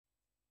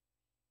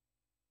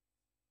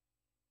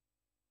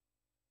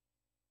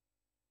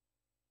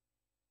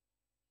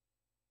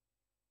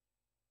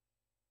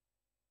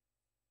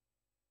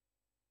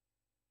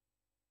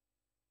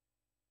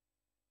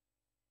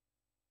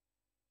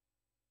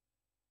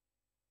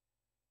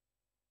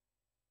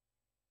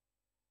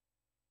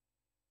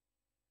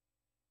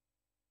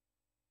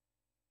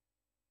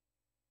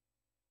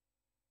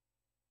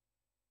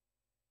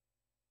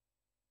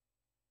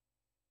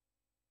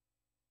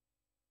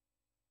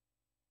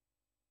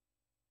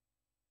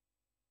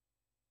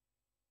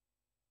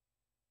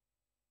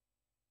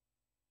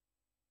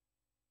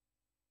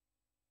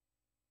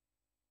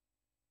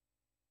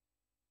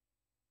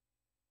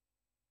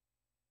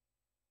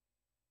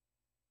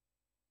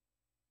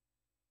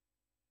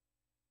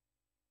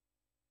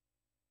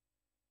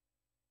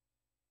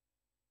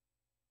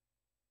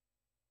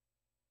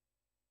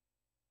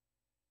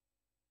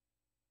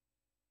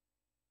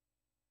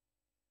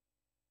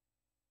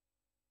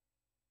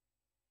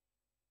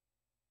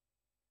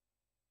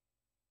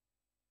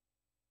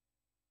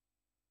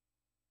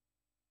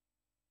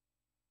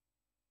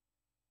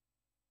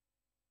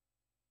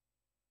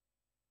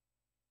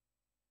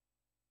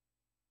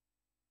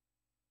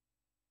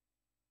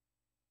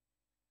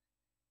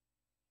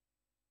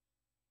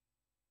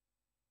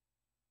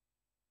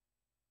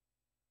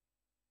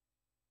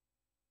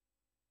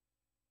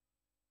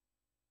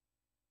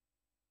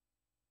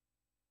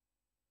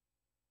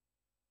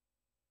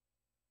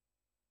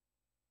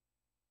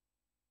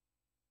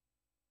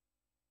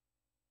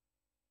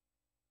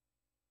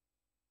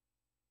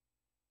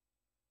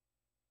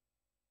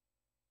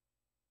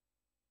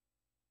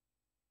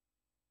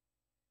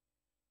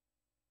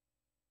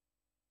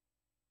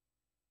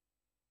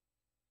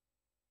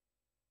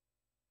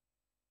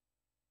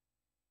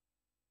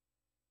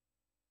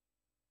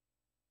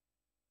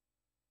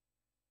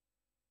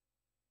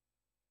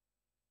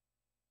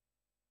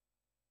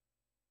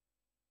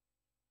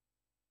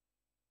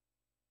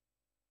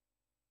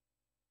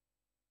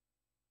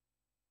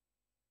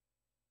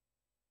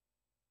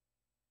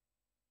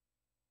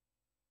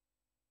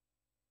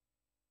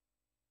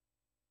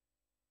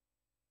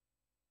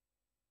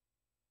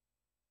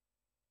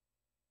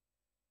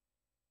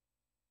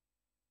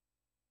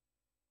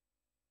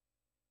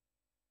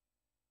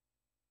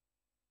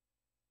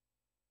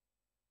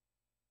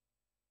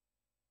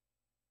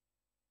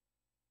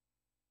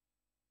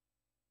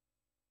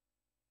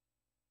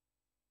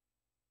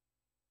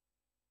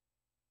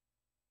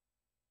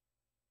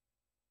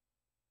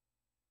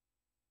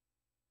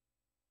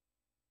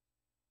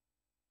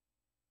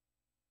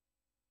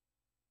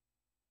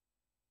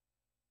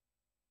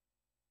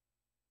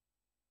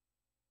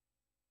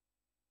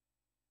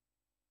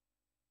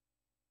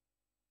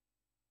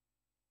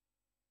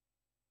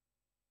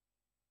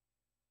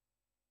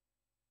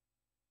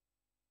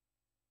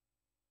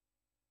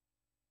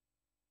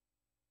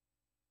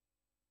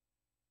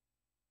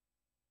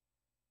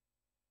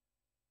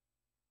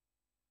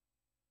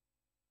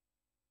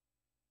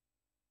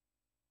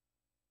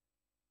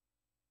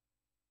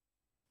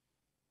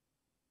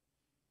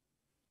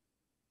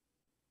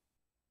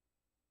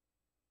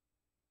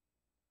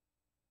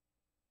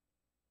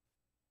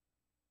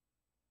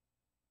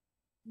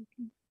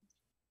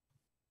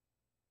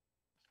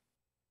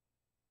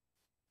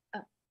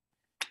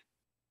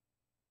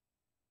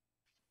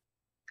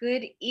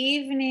Good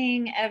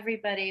evening,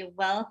 everybody.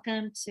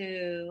 Welcome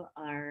to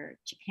our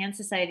Japan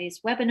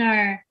Society's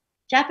webinar,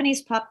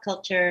 Japanese Pop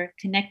Culture,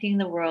 Connecting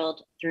the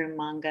World Through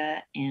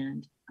Manga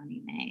and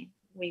Anime.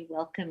 We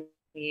welcome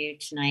you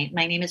tonight.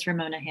 My name is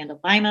Ramona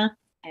Handel-Baima.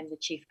 I'm the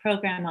Chief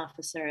Program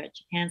Officer at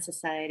Japan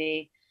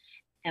Society,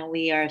 and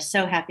we are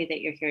so happy that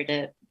you're here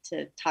to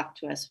talk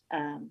to us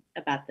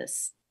about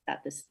this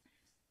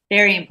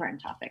very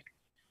important topic.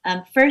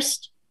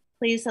 First,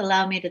 please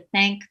allow me to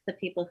thank the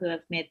people who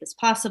have made this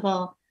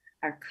possible.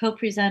 Our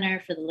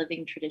co-presenter for the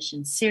Living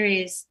Traditions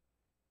series,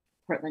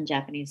 Portland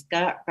Japanese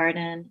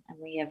Garden, and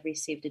we have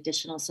received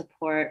additional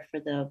support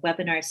for the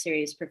webinar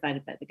series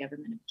provided by the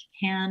government of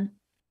Japan,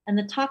 and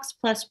the Talks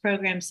Plus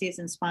program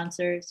season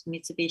sponsors,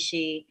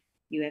 Mitsubishi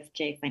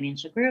UFJ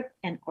Financial Group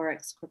and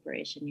Oryx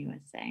Corporation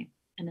USA.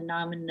 An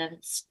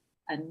anonymous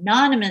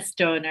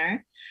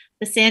donor,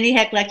 the Sandy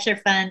Heck Lecture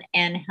Fund,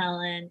 and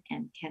Helen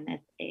and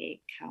Kenneth A.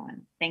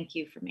 Cowan. Thank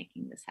you for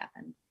making this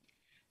happen.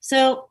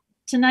 So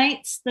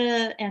tonight's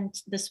and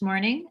this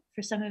morning,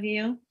 for some of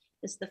you,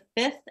 is the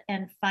fifth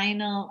and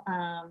final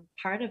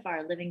part of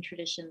our Living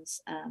Traditions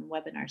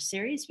webinar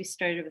series. We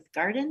started with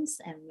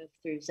gardens and moved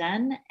through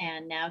Zen,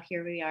 and now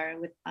here we are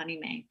with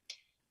anime,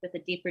 with a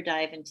deeper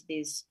dive into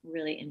these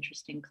really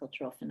interesting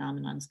cultural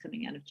phenomenons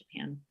coming out of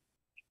Japan.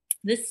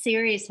 This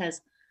series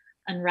has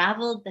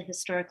unraveled the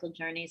historical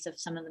journeys of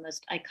some of the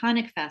most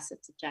iconic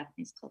facets of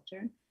Japanese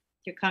culture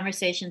through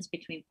conversations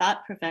between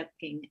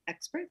thought-provoking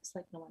experts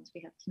like the ones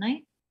we have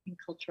tonight and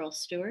cultural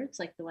stewards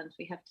like the ones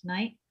we have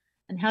tonight,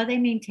 and how they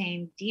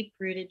maintain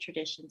deep-rooted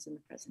traditions in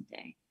the present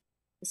day.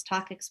 This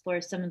talk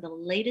explores some of the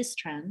latest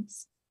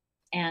trends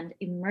and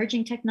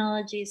emerging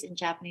technologies in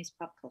Japanese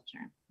pop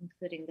culture,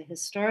 including the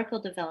historical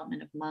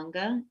development of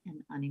manga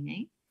and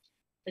anime,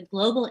 the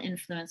global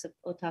influence of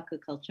otaku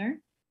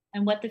culture,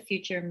 and what the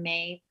future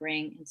may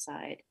bring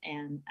inside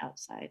and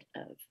outside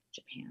of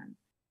Japan.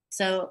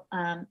 So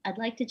I'd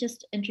like to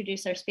just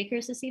introduce our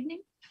speakers this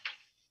evening.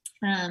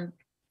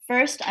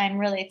 First, I'm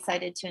really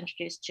excited to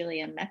introduce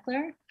Julia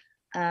Mechler.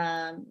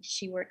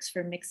 She works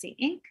for Mixi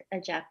Inc.,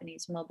 a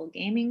Japanese mobile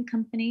gaming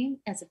company,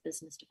 as a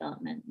business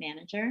development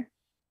manager.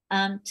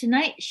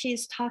 Tonight,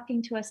 she's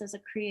talking to us as a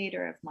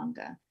creator of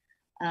manga.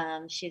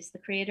 She's the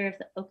creator of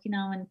the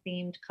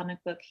Okinawan-themed comic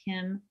book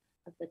Hymn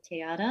of the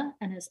Teada,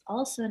 and is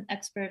also an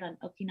expert on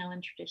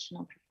Okinawan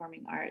traditional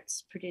performing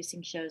arts,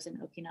 producing shows in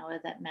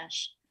Okinawa that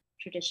mesh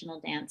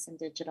traditional dance and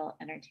digital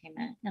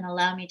entertainment. And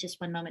allow me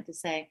just one moment to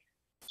say,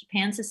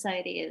 Japan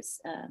Society is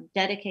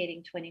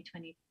dedicating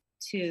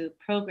 2022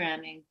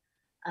 programming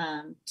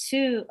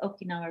to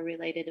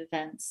Okinawa-related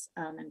events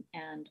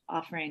and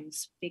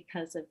offerings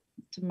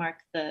to mark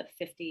the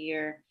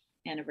 50-year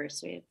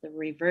anniversary of the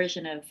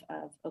reversion of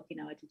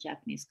Okinawa to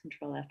Japanese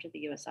control after the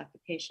U.S.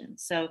 occupation.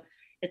 So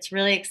it's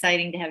really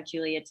exciting to have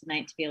Julia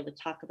tonight to be able to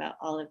talk about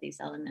all of these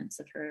elements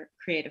of her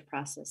creative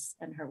process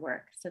and her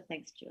work. So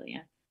thanks,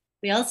 Julia.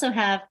 We also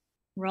have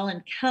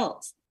Roland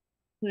Kelts,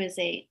 who is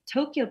a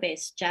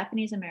Tokyo-based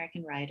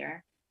Japanese-American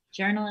writer,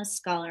 journalist,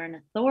 scholar, and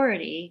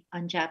authority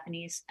on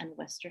Japanese and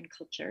Western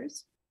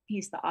cultures.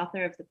 He's the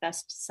author of the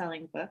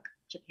best-selling book,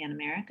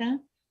 Japanamerica,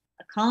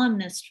 a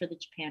columnist for the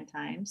Japan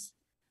Times.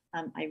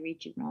 I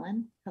read you,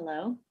 Roland.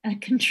 Hello. A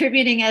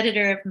contributing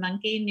editor of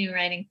Monkey, New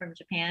Writing from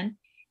Japan,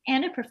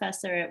 and a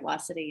professor at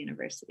Waseda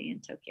University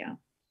in Tokyo.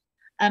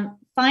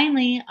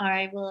 Finally,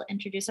 I will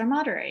introduce our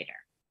moderator.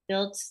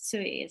 Bill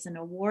Tsutsui is an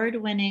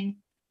award-winning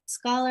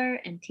scholar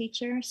and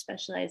teacher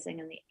specializing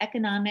in the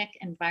economic,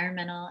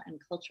 environmental,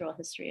 and cultural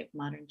history of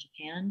modern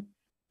Japan.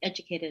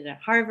 Educated at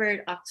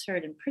Harvard,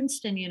 Oxford, and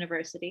Princeton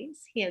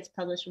universities, he has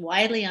published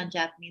widely on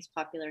Japanese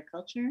popular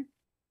culture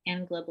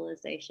and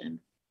globalization.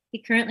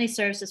 He currently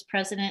serves as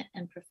president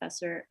and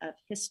professor of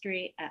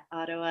history at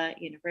Ottawa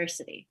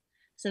University.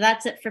 So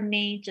that's it from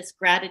me, just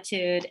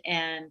gratitude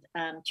and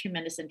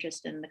tremendous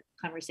interest in the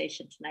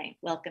conversation tonight.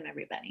 Welcome,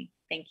 everybody.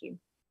 Thank you.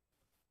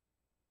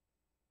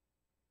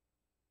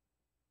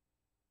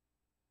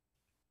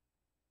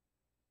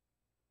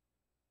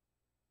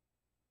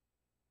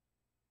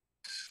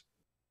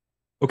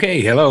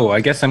 Okay, hello.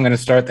 I guess I'm going to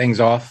start things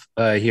off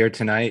here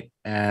tonight.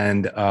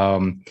 And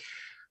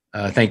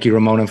thank you,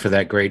 Ramona, for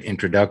that great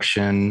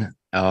introduction.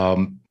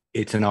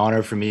 It's an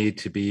honor for me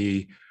to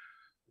be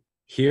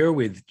here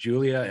with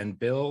Julia and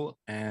Bill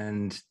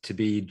and to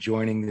be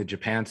joining the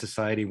Japan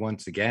Society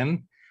once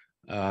again.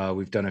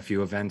 We've done a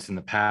few events in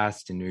the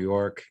past in New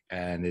York,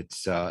 and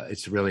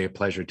it's really a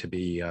pleasure to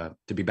be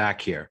back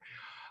here.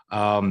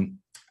 I'm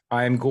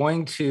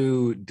going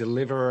to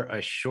deliver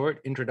a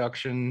short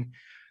introduction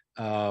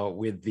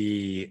with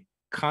the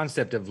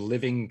concept of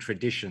living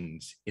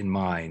traditions in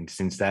mind,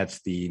 since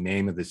that's the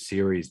name of the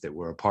series that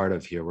we're a part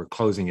of here. We're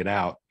closing it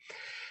out.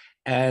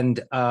 And,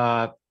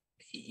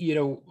 you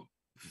know,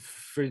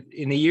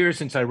 in the years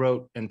since I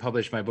wrote and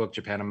published my book,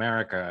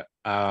 Japanamerica,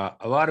 a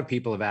lot of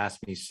people have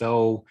asked me,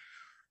 so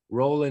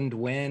Roland,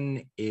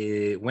 when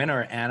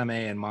are anime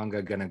and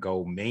manga going to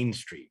go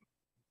mainstream?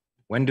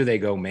 When do they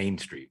go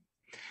mainstream?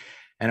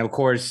 And of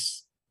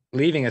course,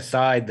 leaving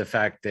aside the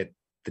fact that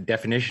the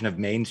definition of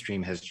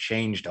mainstream has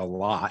changed a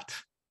lot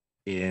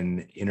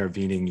in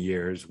intervening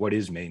years, what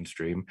is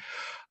mainstream?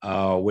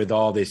 With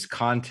all this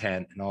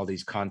content and all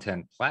these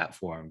content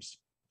platforms,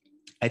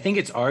 I think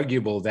it's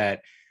arguable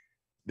that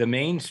the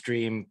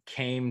mainstream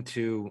came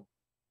to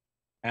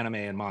anime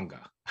and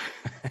manga.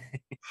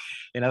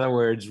 In other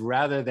words,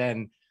 rather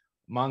than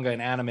manga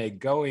and anime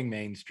going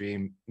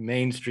mainstream,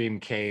 mainstream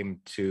came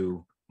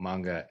to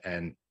manga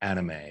and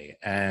anime.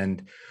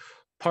 And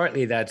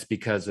partly that's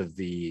because of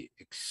the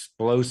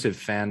explosive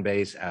fan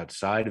base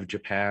outside of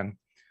Japan.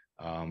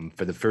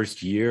 For the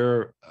first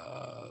year,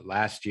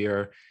 last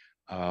year,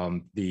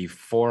 the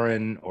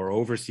foreign or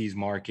overseas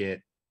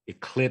market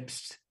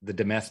eclipsed the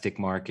domestic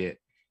market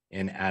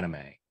in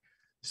anime.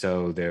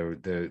 So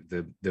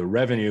the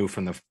revenue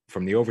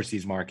from the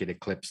overseas market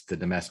eclipsed the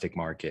domestic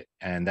market,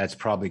 and that's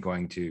probably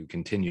going to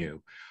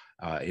continue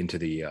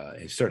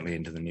certainly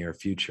into the near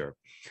future.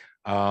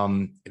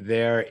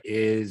 There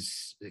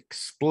is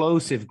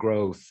explosive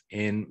growth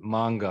in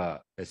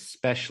manga,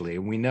 especially.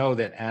 And we know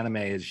that anime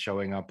is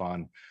showing up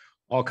on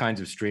all kinds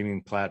of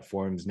streaming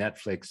platforms.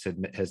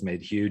 Netflix has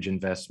made huge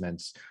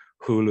investments,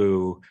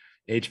 Hulu,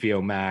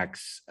 HBO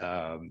Max,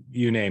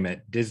 you name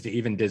it. Disney,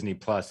 even Disney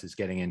Plus is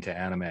getting into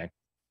anime.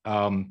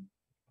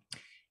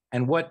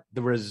 And what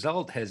the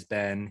result has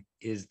been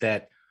is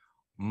that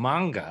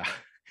manga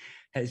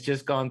has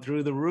just gone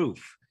through the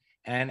roof.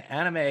 And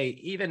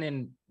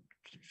anime,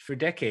 for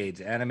decades,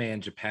 anime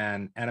in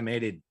Japan,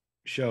 animated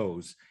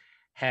shows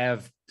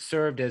have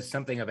served as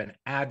something of an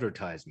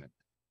advertisement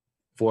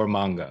for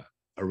manga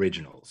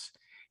originals.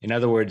 In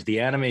other words,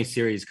 the anime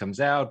series comes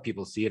out,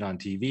 people see it on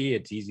TV,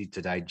 it's easy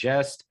to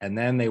digest, and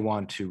then they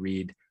want to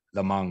read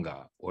the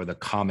manga or the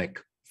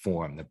comic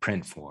form, the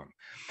print form.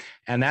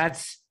 And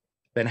that's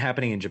been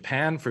happening in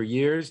Japan for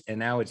years, and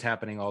now it's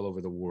happening all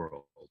over the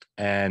world.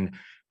 And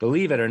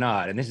believe it or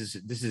not, and this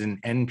is an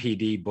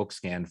NPD book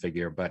scan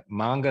figure, but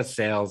manga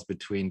sales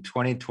between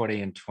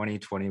 2020 and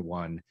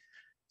 2021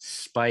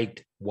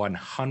 spiked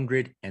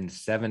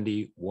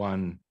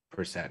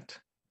 171%.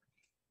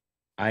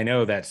 I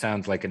know that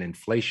sounds like an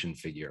inflation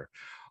figure,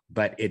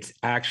 but it's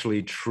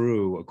actually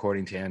true.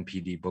 According to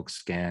NPD book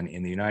scan,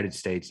 in the United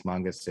States,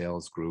 manga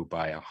sales grew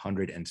by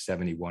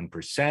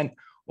 171%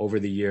 over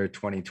the year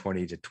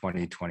 2020 to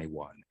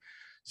 2021.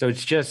 So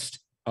it's just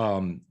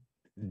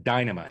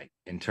dynamite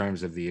in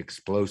terms of the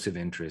explosive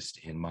interest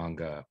in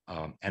manga,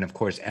 and of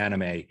course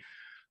anime,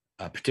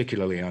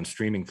 particularly on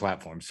streaming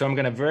platforms. So I'm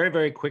going to very,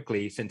 very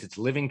quickly, since it's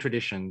living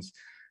traditions,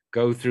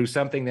 go through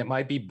something that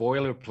might be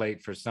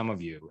boilerplate for some of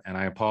you, and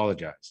I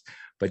apologize,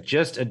 but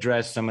just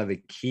address some of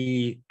the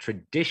key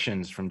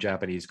traditions from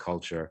Japanese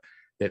culture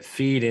that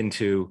feed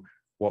into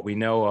what we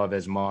know of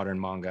as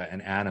modern manga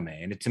and anime.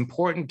 And it's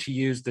important to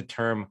use the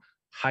term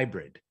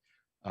hybrid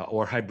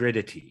or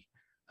hybridity.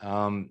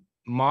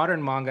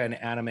 Modern manga and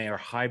anime are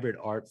hybrid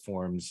art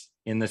forms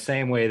in the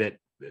same way that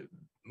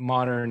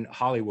modern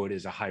Hollywood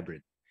is a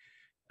hybrid.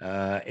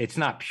 It's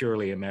not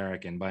purely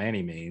American by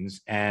any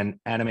means, and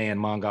anime and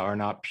manga are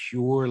not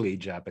purely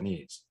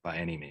Japanese by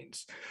any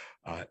means.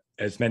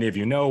 As many of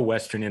you know,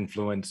 Western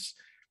influence,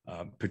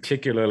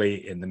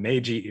 particularly in the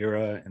Meiji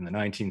era in the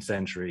 19th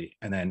century,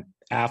 and then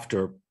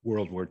after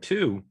World War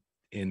II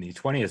in the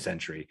 20th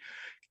century,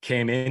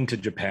 came into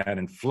Japan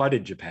and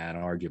flooded Japan,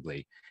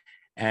 arguably.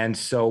 And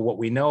so what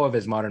we know of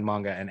as modern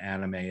manga and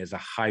anime is a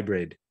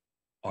hybrid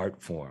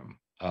art form,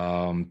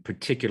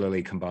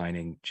 particularly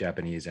combining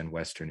Japanese and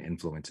Western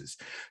influences.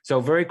 So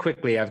very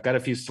quickly, I've got a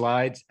few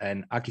slides,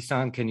 and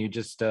Aki-san, can you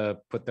just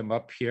put them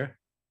up here?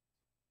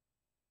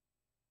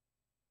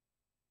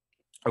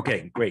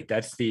 Okay, great.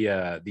 That's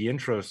the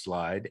intro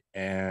slide,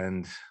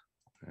 and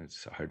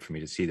it's hard for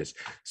me to see this.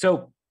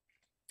 So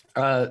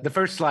the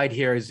first slide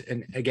here is,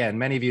 and again,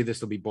 many of you,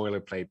 this will be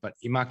boilerplate, but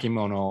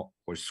imakimono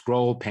or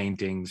scroll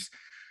paintings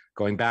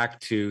going back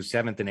to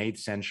 7th and 8th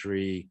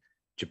century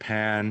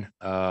Japan.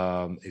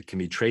 It can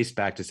be traced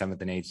back to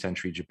 7th and 8th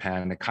century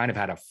Japan. It kind of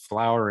had a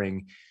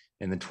flowering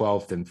in the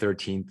 12th and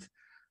 13th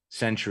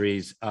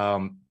centuries.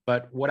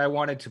 But what I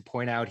wanted to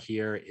point out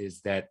here is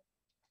that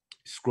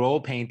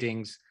scroll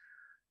paintings,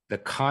 the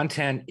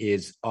content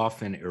is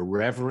often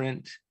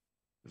irreverent,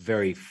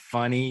 very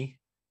funny,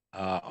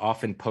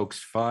 often pokes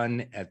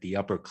fun at the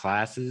upper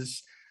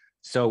classes.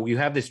 So you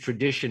have this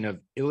tradition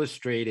of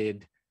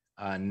illustrated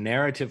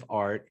narrative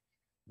art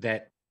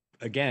that,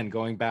 again,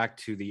 going back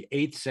to the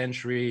 8th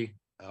century,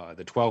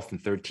 the 12th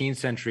and 13th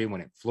century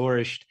when it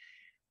flourished,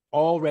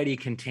 already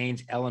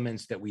contains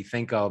elements that we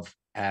think of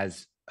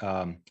as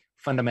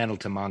fundamental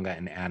to manga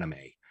and anime.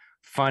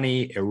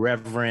 Funny,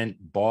 irreverent,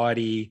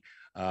 bawdy,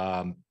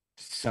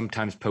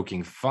 sometimes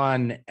poking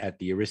fun at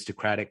the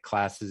aristocratic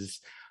classes.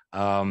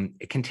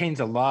 It contains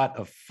a lot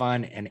of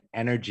fun and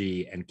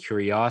energy and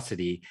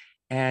curiosity.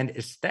 And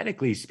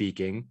aesthetically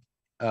speaking,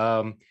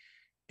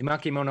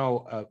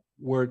 imakimono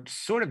were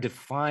sort of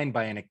defined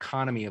by an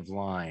economy of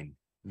line,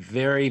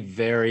 very,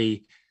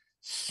 very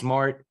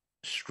smart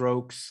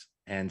strokes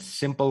and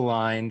simple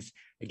lines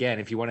again,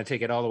 if you want to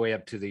take it all the way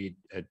up to the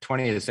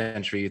 20th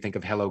century, you think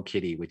of Hello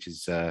Kitty, which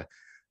is,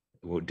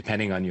 well,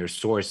 depending on your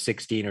source,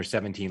 16 or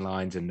 17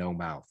 lines and no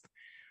mouth.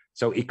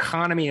 So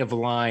economy of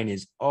line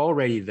is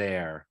already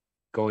there,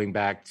 going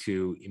back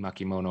to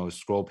Imakimono's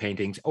scroll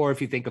paintings, or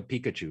if you think of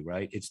Pikachu,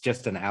 right? It's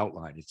just an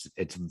outline.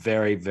 It's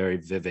very, very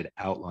vivid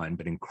outline,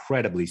 but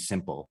incredibly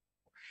simple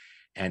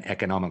and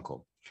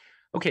economical.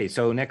 Okay,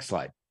 so next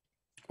slide.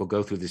 We'll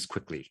go through this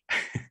quickly.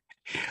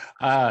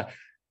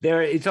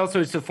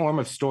 It's a form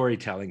of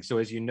storytelling. So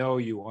as you know,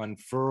 you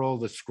unfurl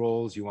the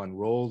scrolls, you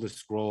unroll the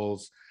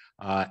scrolls,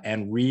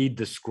 and read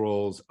the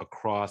scrolls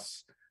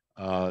across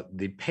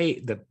the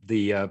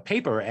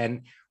paper.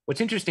 And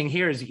what's interesting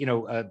here is,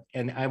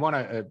 and I want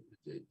to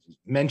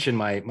mention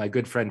my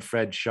good friend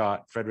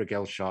Frederick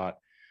L. Schott,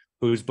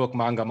 whose book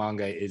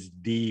Manga is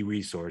the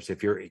resource.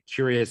 If you're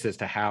curious as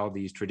to how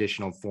these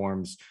traditional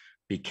forms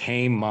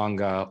became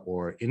manga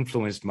or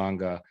influenced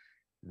manga,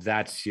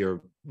 that's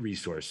your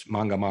resource,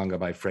 Manga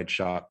by Fred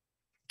Schott.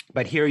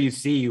 But here you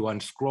see, you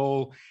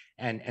unscroll,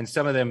 and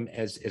some of them,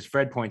 as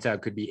Fred points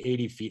out, could be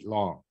 80 feet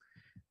long.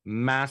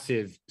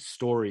 Massive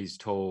stories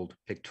told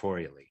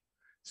pictorially.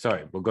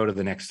 Sorry, we'll go to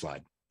the next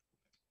slide.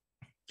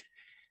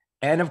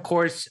 And of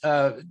course,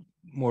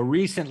 more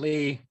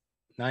recently,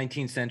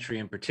 19th century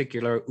in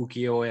particular,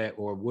 ukiyo-e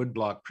or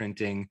woodblock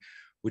printing,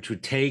 which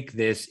would take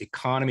this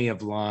economy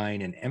of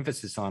line and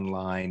emphasis on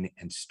line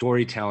and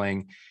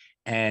storytelling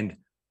and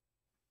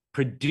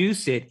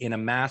produce it in a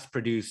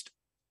mass-produced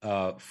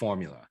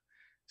formula.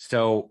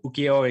 So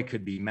ukiyo-e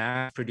could be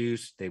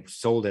mass-produced. They were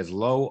sold as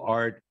low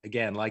art,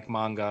 again, like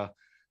manga.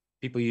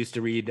 People used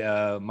to read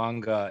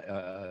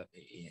manga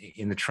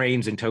in the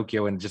trains in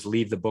Tokyo and just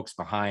leave the books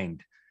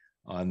behind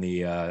on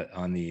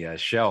the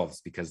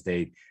shelves because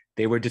they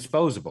were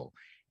disposable.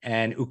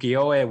 And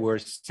ukiyo-e were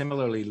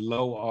similarly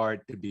low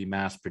art to be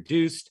mass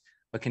produced,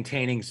 but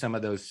containing some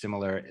of those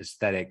similar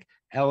aesthetic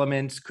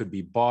elements. Could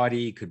be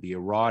bawdy, could be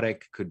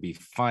erotic, could be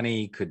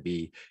funny, could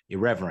be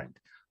irreverent.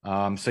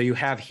 So you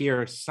have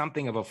here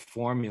something of a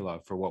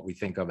formula for what we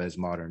think of as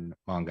modern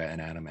manga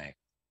and anime.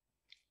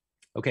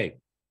 Okay.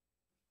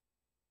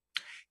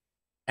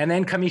 And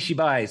then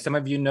kamishibai. Some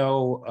of you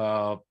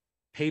know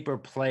paper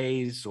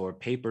plays or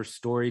paper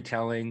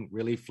storytelling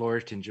really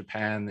flourished in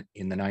Japan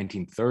in the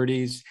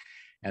 1930s.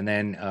 And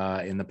then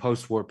in the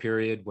post-war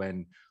period,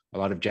 when a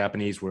lot of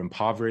Japanese were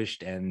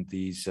impoverished and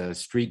these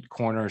street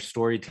corner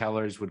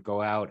storytellers would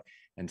go out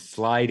and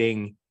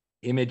sliding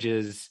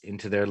images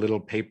into their little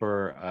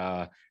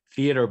paper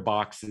theater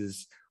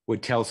boxes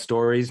would tell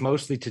stories,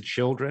 mostly to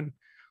children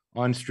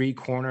on street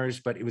corners.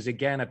 But it was,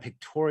 again, a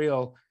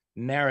pictorial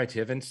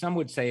narrative. And some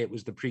would say it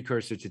was the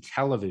precursor to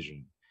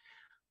television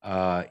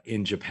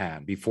in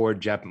Japan. Before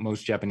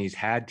most Japanese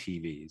had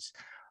TVs,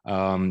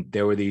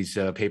 there were these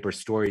paper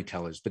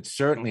storytellers, but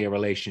certainly a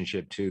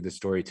relationship to the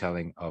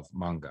storytelling of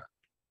manga.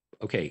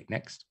 Okay,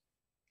 next.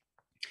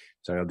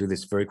 Sorry, I'll do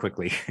this very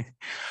quickly.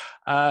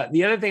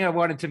 The other thing I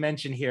wanted to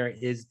mention here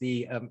is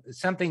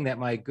something that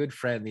my good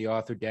friend, the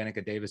author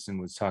Danica Davison,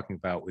 was talking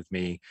about with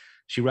me.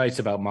 She writes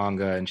about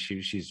manga, and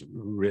she's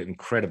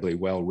incredibly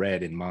well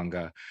read in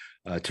manga,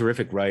 a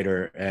terrific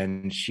writer.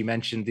 And she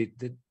mentioned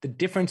the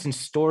difference in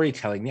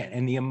storytelling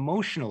and the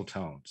emotional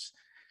tones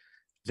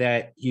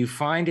that you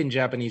find in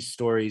Japanese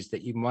stories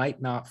that you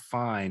might not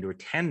find or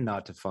tend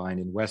not to find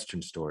in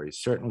Western stories.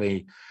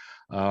 Certainly,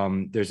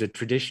 there's a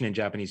tradition in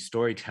Japanese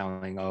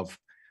storytelling of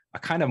a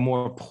kind of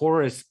more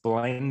porous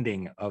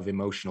blending of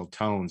emotional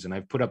tones. And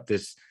I've put up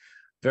this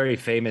very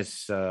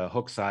famous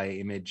Hokusai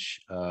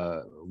image,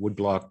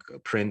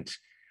 woodblock print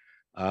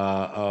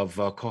of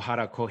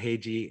Kohara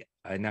Koheiji.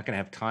 I'm not going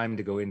to have time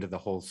to go into the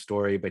whole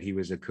story, but he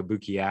was a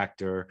kabuki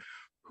actor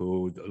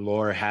who,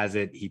 lore has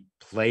it, he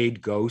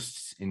played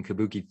ghosts in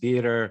kabuki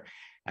theater,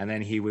 and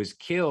then he was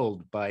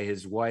killed by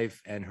his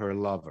wife and her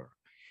lover.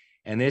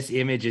 And this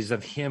image is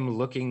of him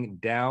looking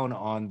down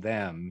on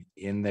them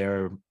in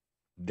their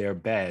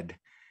bed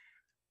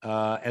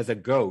as a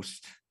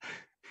ghost,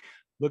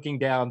 looking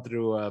down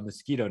through a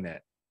mosquito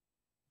net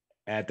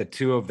at the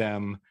two of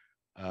them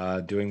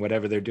doing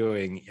whatever they're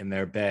doing in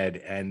their bed.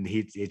 And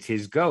it's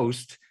his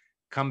ghost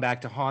come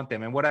back to haunt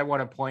them. And what I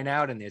want to point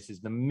out in this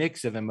is the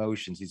mix of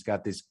emotions. He's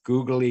got this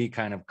googly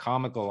kind of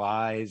comical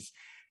eyes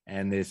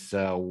and this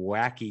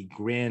wacky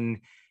grin.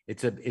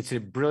 It's a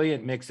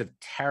brilliant mix of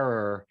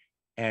terror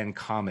and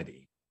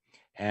comedy.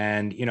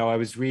 And, I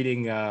was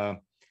reading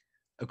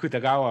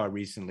Akutagawa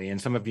recently, and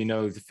some of you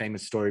know the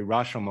famous story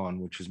Rashomon,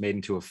 which was made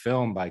into a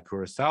film by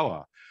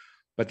Kurosawa.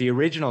 But the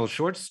original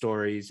short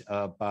stories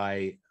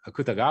by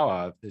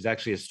Akutagawa, there's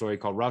actually a story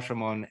called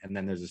Rashomon, and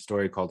then there's a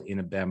story called In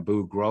a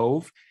Bamboo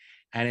Grove.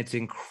 And it's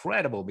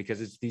incredible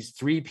because it's these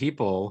three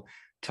people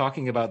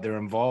talking about their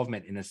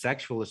involvement in a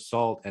sexual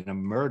assault and a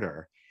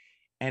murder.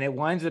 And it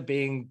winds up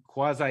being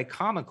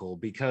quasi-comical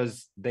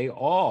because they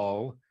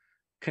all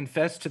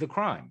confess to the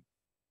crime.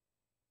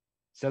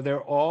 So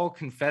they're all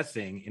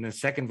confessing in a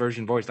second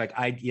version voice, like,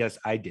 yes,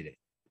 I did it.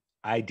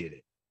 I did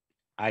it.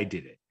 I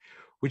did it.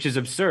 Which is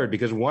absurd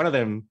because one of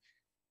them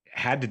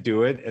had to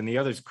do it and the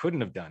others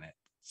couldn't have done it.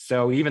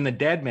 So even the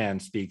dead man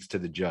speaks to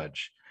the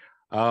judge.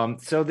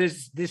 So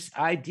there's this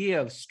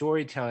idea of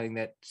storytelling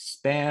that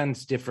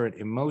spans different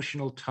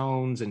emotional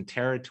tones and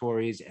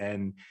territories,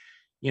 and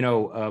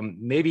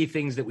maybe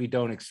things that we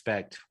don't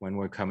expect when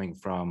we're coming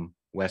from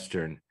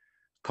Western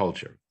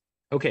culture.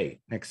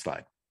 Okay, next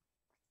slide.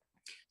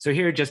 So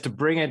here, just to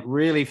bring it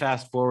really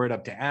fast forward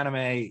up to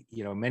anime,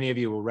 many of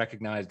you will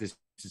recognize this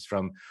is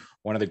from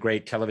one of the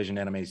great television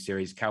anime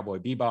series, Cowboy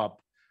Bebop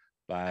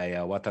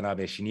by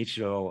Watanabe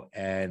Shinichiro.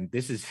 And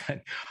this is,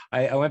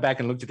 I went back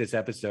and looked at this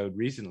episode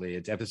recently.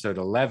 It's episode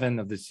 11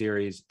 of the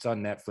series. It's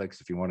on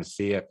Netflix if you want to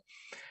see it.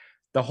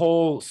 The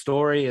whole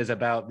story is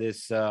about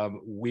this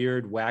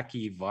weird,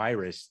 wacky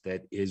virus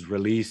that is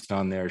released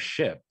on their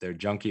ship, their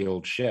junky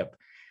old ship.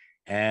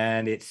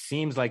 And it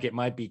seems like it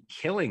might be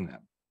killing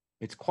them.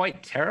 It's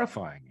quite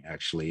terrifying,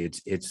 actually.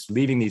 It's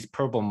leaving these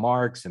purple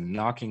marks and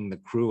knocking the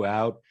crew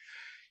out.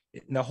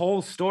 And the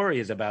whole story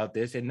is about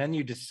this. And then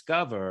you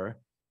discover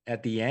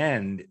at the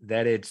end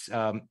that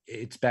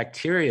it's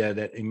bacteria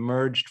that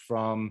emerged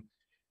from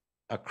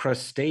a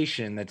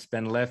crustacean that's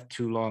been left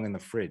too long in the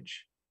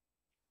fridge.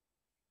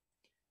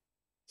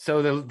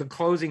 So the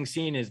closing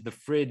scene is the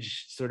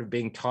fridge sort of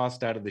being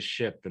tossed out of the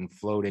ship and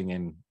floating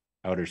in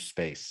outer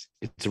space.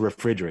 It's a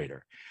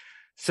refrigerator.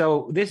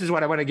 So this is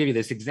what I want to give you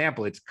this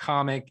example. It's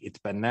comic, it's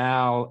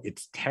banal,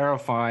 it's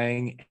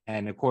terrifying.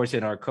 And of course,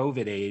 in our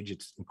COVID age,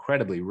 it's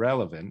incredibly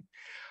relevant.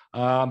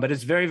 But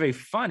it's very, very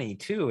funny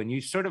too. And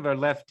you sort of are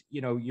left,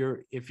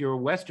 if you're a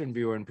Western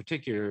viewer in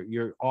particular,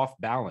 you're off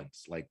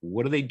balance. Like,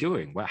 what are they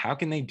doing? Well, how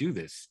can they do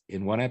this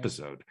in one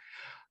episode?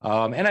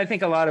 And I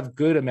think a lot of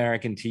good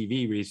American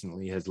TV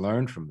recently has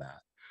learned from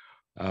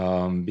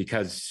that.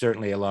 Because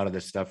certainly a lot of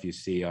the stuff you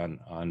see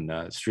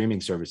on streaming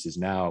services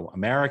now,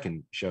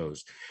 American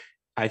shows,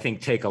 I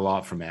think take a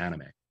lot from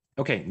anime.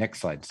 Okay, next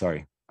slide.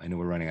 Sorry, I know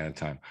we're running out of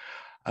time.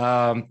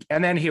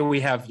 And then here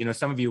we have,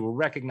 some of you will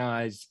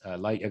recognize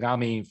Light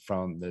Yagami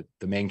from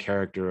the main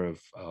character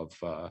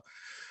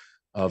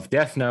of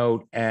Death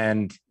Note,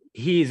 and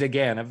he's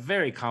again a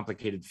very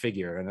complicated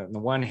figure. And on the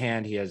one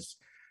hand,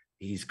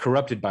 he's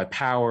corrupted by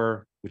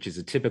power, which is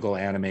a typical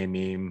anime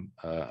meme.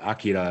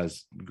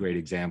 Akira's a great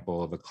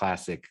example of a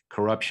classic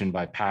corruption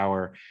by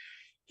power.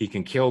 He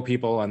can kill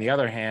people. On the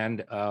other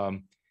hand,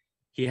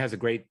 he has a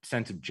great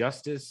sense of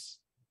justice.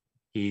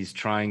 He's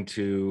trying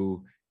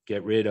to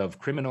get rid of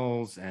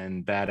criminals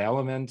and bad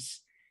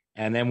elements.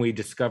 And then we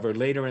discover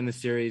later in the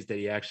series that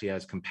he actually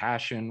has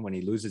compassion when he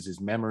loses his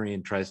memory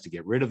and tries to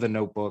get rid of the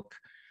notebook.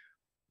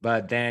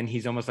 But then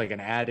he's almost like an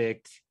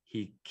addict.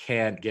 He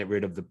can't get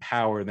rid of the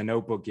power. The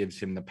notebook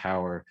gives him the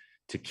power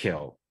to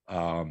kill.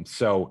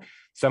 So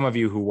some of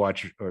you who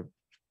watch or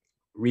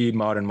read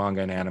modern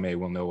manga and anime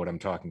will know what I'm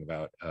talking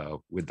about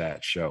with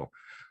that show.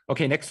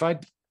 Okay, next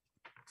slide.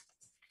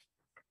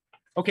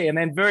 Okay, and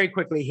then very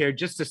quickly here,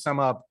 just to sum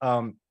up,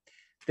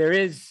 there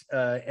is,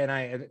 and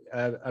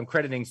I'm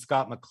crediting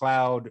Scott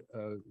McCloud,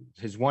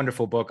 his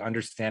wonderful book,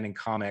 Understanding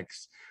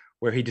Comics,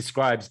 where he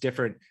describes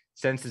different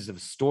senses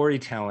of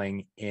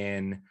storytelling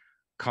in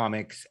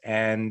comics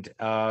and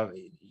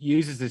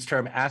uses this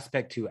term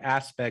aspect to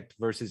aspect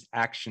versus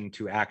action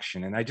to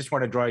action. And I just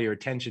want to draw your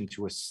attention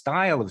to a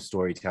style of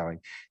storytelling,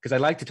 because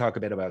I'd like to talk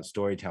a bit about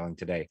storytelling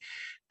today,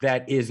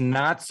 that is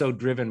not so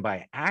driven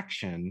by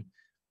action,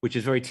 which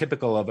is very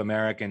typical of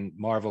American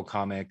Marvel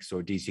comics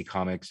or DC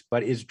comics,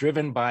 but is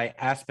driven by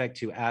aspect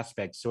to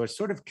aspect. So a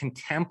sort of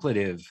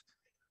contemplative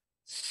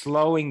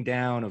slowing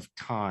down of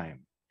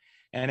time.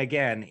 And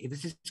again,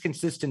 this is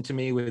consistent to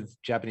me with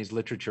Japanese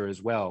literature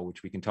as well,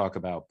 which we can talk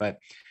about, but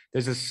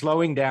there's a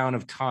slowing down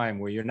of time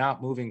where you're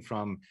not moving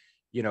from,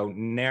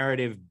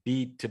 narrative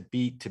beat to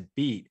beat to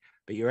beat,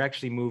 but you're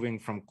actually moving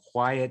from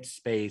quiet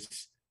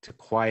space to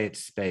quiet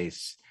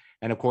space.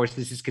 And of course,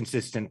 this is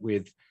consistent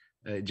with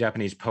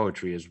Japanese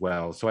poetry as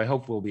well. So I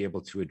hope we'll be able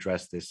to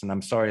address this. And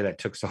I'm sorry that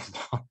took so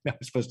long. That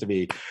was supposed to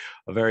be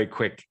a very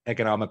quick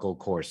economical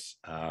course.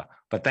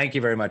 But thank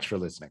you very much for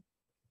listening.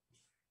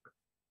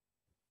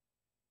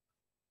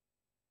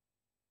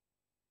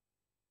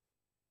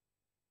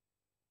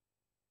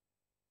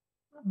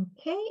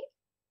 Okay.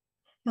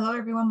 Hello,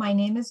 everyone. My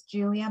name is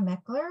Julia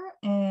Mechler,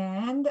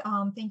 and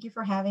thank you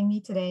for having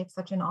me today. It's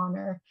such an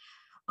honor.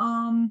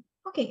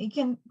 Okay, you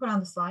can put on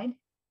the slide.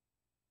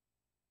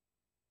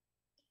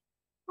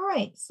 All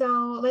right,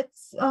 so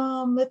let's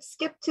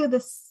skip to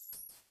the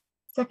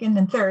second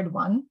and third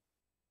one.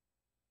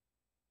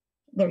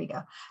 There you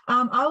go.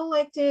 I would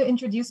like to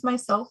introduce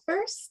myself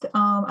first.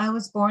 I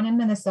was born in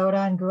Minnesota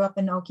and grew up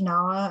in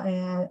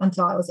Okinawa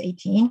until I was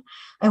 18.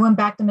 I went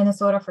back to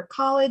Minnesota for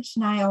college.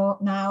 Now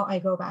I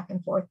go back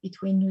and forth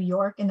between New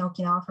York and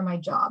Okinawa for my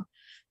job.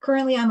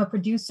 Currently, I'm a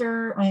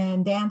producer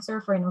and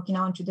dancer for an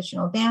Okinawan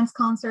traditional dance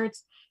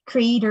concerts,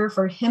 creator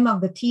for Hymn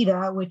of the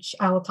Tita, which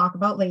I will talk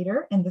about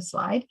later in the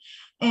slide,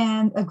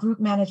 and a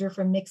group manager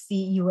for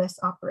Mixi US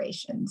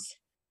operations.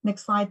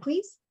 Next slide,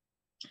 please.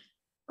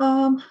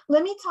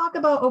 Let me talk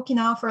about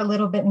Okinawa for a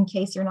little bit in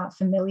case you're not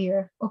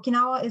familiar.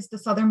 Okinawa is the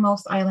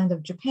southernmost island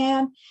of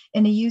Japan,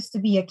 and it used to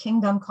be a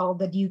kingdom called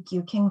the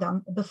Ryukyu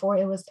Kingdom before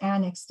it was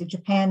annexed to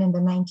Japan in the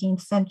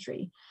 19th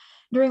century.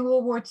 During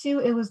World War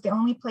II, it was the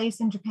only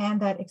place in Japan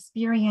that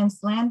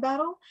experienced land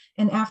battle,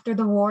 and after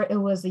the war, it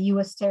was a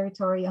US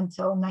territory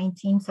until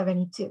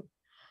 1972.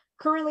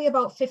 Currently,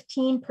 about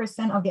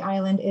 15% of the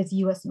island is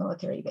US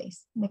military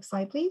base. Next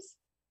slide, please.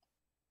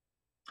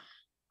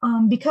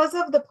 Because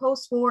of the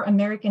post-war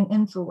American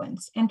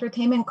influence,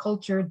 entertainment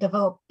culture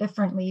developed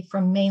differently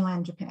from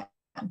mainland Japan.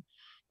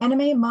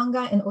 Anime,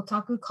 manga, and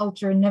otaku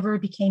culture never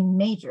became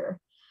major.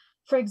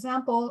 For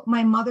example,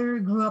 my mother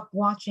grew up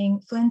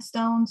watching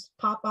Flintstones,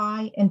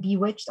 Popeye, and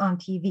Bewitched on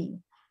TV.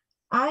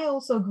 I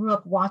also grew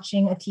up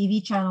watching a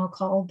TV channel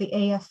called the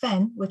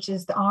AFN, which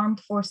is the Armed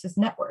Forces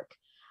Network.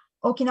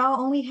 Okinawa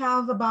only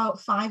have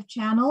about 5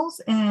 channels,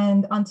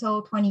 and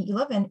until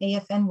 2011,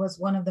 AFN was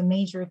one of the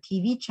major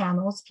TV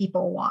channels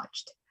people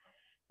watched.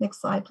 Next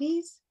slide,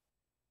 please.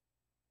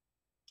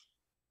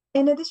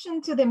 In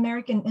addition to the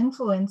American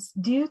influence,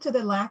 due to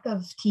the lack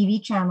of TV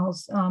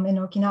channels in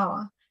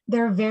Okinawa,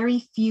 there are very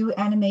few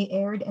anime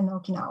aired in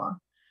Okinawa.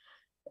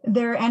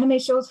 There are anime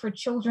shows for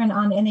children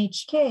on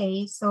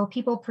NHK, so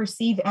people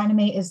perceive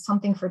anime as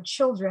something for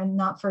children,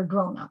 not for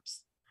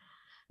grown-ups.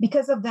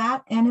 Because of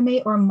that, anime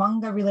or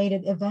manga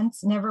related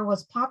events never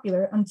was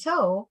popular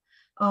until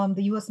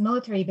the US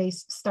military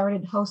base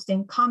started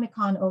hosting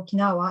Comic-Con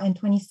Okinawa in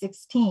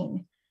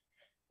 2016.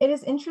 It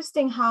is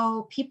interesting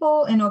how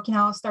people in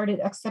Okinawa started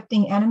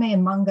accepting anime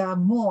and manga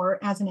more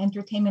as an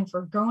entertainment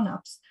for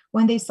grown-ups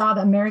when they saw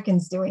the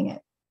Americans doing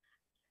it.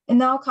 And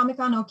now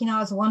Comic-Con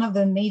Okinawa is one of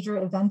the major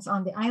events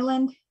on the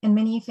island, and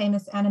many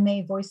famous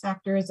anime voice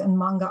actors and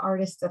manga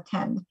artists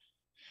attend.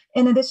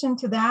 In addition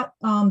to that,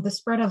 the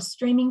spread of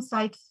streaming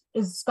sites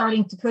is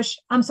starting to push.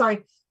 I'm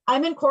sorry,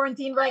 I'm in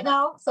quarantine right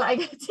now, so I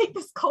gotta take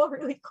this call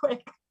really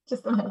quick.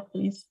 Just a minute,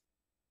 please.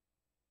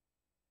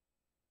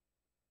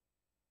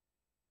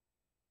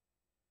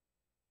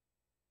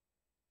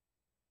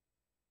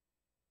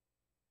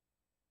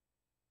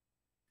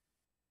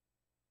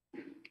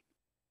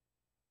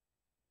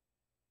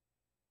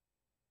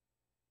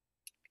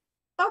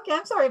 Okay,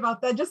 I'm sorry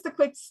about that. Just a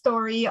quick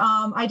story.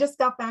 I just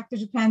got back to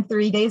Japan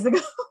 3 days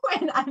ago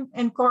and I'm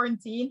in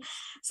quarantine.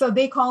 So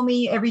they call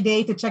me every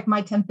day to check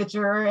my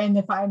temperature and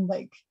if I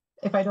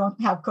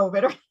don't have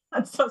COVID or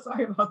I'm so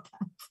sorry about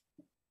that.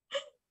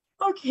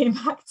 Okay,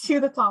 back to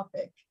the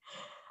topic.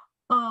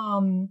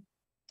 So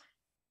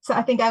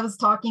I think I was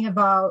talking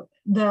about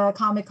the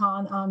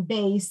Comic-Con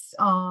base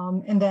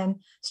and then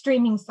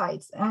streaming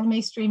sites.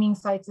 Anime streaming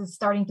sites is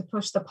starting to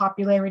push the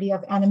popularity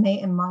of anime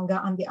and manga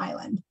on the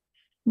island.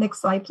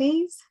 Next slide,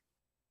 please.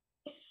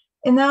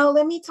 And now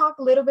let me talk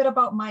a little bit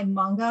about my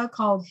manga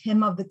called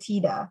Hymn of the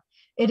Tida.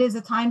 It is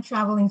a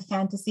time-traveling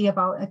fantasy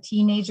about a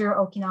teenager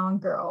Okinawan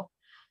girl.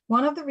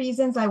 One of the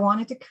reasons I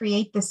wanted to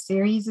create this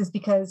series is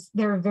because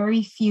there are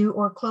very few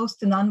or close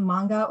to none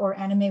manga or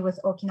anime with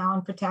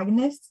Okinawan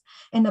protagonists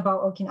and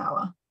about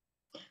Okinawa.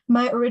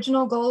 My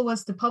original goal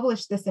was to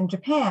publish this in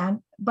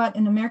Japan, but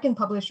an American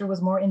publisher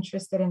was more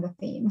interested in the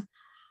theme.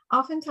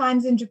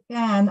 Oftentimes in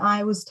Japan,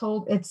 I was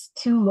told it's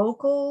too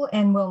local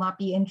and will not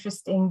be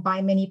interesting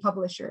by many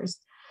publishers.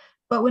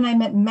 But when I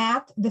met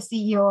Matt, the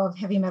CEO of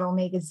Heavy Metal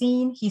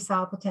Magazine, he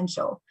saw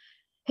potential.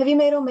 Heavy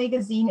Metal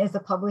Magazine is a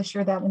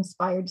publisher that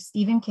inspired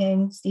Stephen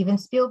King, Steven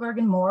Spielberg,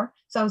 and more,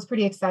 so I was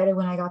pretty excited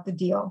when I got the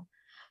deal.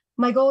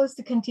 My goal is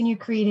to continue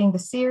creating the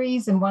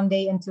series and one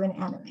day into an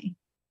anime.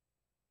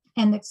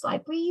 And next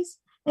slide, please.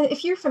 And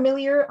if you're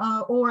familiar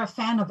or a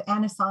fan of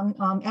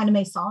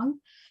anime song,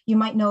 you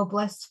might know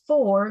Blessed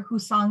 4, who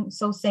sang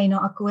Sosei no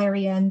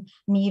Aquarian,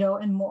 Miro,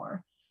 and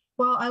more.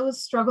 While I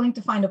was struggling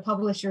to find a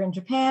publisher in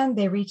Japan,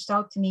 they reached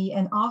out to me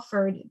and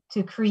offered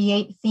to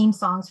create theme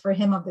songs for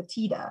Hymn of the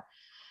Tida.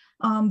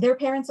 Their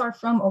parents are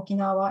from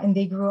Okinawa and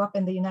they grew up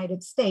in the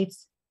United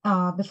States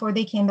before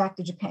they came back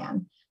to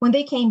Japan. When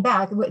they came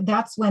back,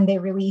 that's when they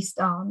released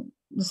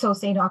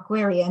Sosei no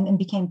Aquarian and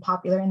became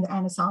popular in the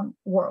anime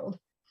world.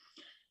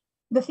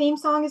 The theme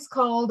song is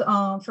called,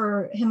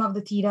 for Hymn of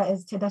the Tida,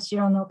 is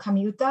Tedashiro no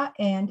Kamiuta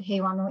and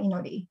Heiwa no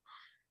Inori.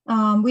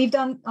 We've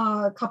done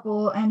a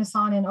couple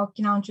anime and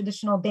Okinawan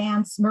traditional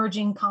dance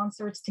merging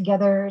concerts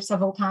together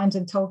several times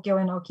in Tokyo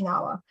and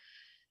Okinawa.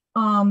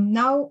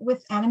 Now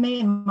with anime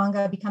and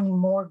manga becoming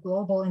more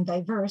global and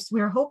diverse,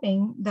 we're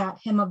hoping that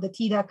Hymn of the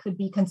Tida could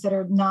be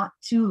considered not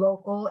too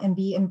local and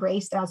be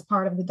embraced as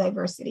part of the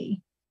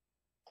diversity.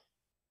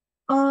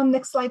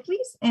 Next slide,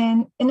 please.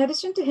 And in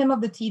addition to Hymn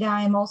of the Tida,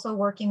 I'm also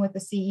working with the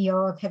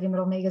CEO of Heavy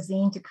Metal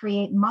Magazine to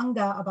create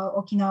manga about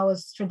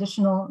Okinawa's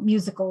traditional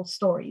musical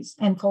stories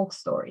and folk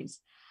stories.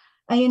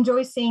 I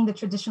enjoy seeing the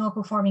traditional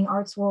performing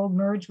arts world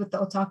merge with the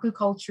otaku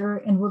culture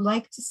and would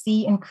like to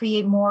see and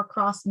create more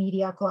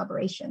cross-media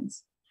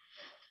collaborations.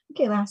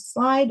 Okay, last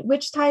slide,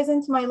 which ties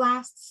into my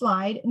last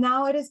slide.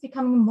 Now it is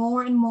becoming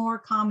more and more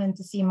common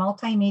to see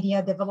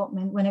multimedia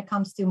development when it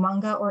comes to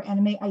manga or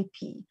anime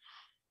IP.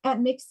 At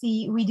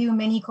Mixi, we do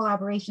many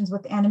collaborations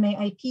with anime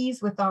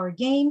IPs with our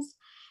games,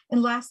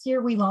 And last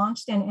year, we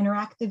launched an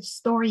interactive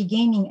story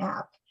gaming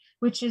app,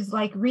 which is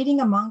like reading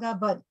a manga,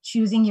 but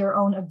choosing your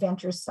own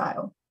adventure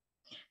style.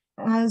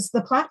 As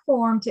the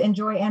platform to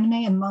enjoy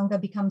anime and manga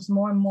becomes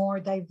more and more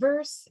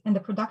diverse and the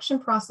production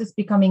process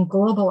becoming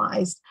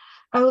globalized,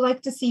 I would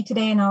like to see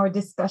today in our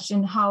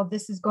discussion how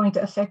this is going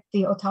to affect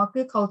the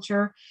otaku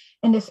culture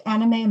and if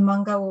anime and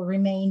manga will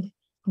remain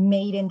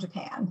made in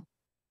Japan.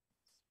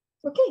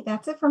 Okay,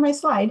 that's it for my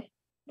slide.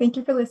 Thank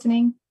you for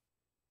listening.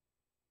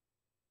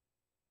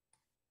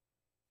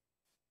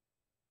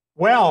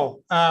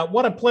 Well,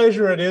 what a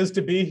pleasure it is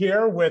to be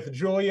here with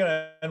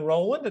Julia and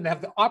Roland and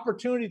have the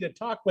opportunity to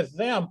talk with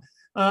them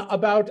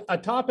about a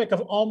topic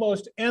of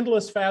almost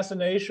endless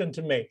fascination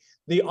to me,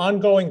 the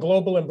ongoing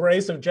global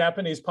embrace of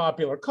Japanese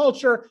popular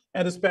culture,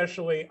 and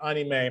especially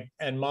anime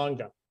and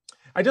manga.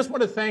 I just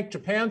want to thank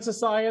Japan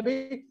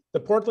Society, the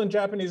Portland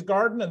Japanese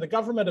Garden, and the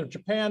government of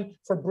Japan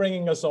for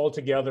bringing us all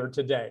together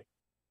today.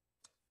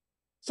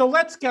 So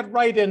let's get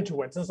right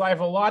into it, since I have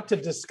a lot to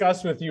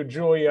discuss with you,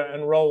 Julia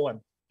and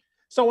Roland.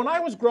 So when I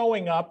was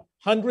growing up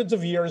hundreds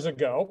of years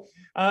ago,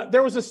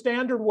 there was a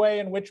standard way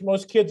in which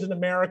most kids in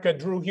America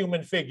drew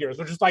human figures,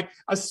 which is like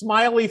a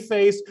smiley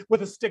face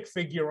with a stick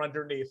figure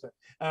underneath it,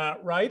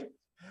 right?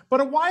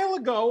 But a while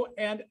ago,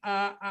 and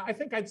I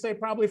think I'd say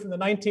probably from the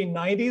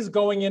 1990s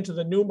going into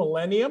the new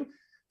millennium,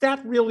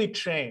 that really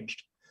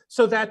changed.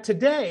 So that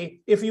today,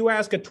 if you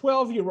ask a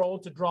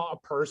 12-year-old to draw a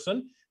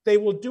person, they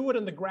will do it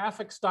in the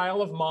graphic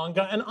style of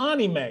manga and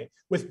anime,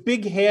 with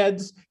big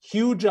heads,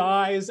 huge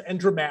eyes, and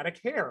dramatic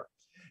hair.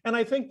 And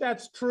I think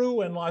that's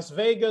true in Las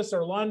Vegas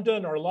or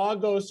London or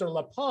Lagos or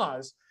La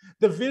Paz.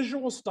 The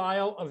visual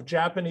style of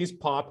Japanese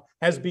pop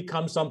has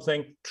become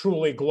something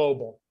truly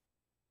global.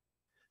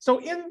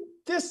 So in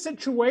this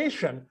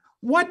situation,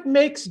 what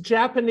makes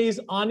Japanese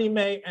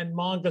anime and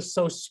manga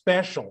so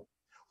special?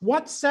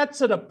 What sets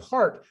it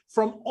apart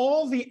from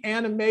all the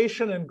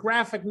animation and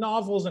graphic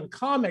novels and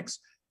comics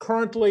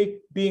currently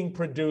being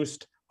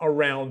produced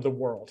around the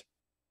world?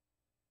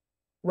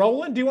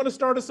 Roland, do you want to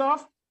start us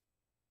off?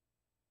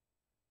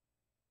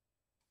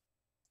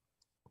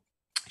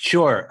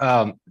 Sure.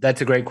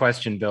 That's a great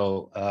question,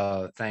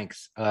 Bill.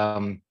 Thanks.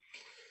 Well,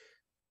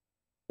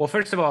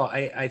 first of all,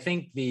 I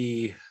think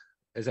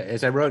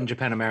as I wrote in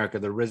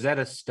Japanamerica, the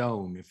Rosetta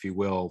Stone, if you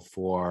will,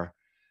 for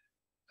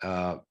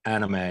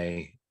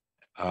anime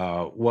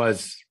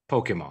was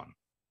Pokemon.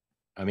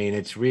 I mean,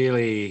 it's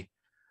really,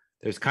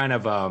 there's kind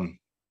of a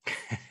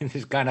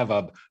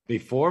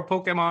before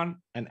Pokemon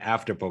and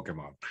after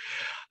Pokemon.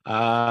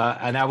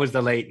 And that was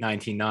the late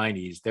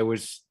 1990s.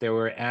 There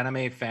were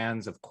anime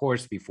fans, of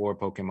course, before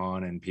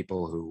Pokemon, and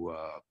people who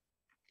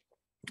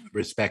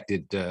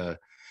respected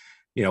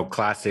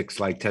classics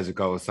like Tezuka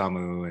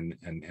Osamu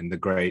and the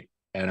great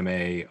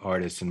anime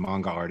artists and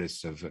manga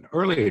artists of an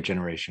earlier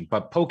generation.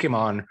 But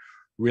Pokemon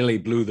really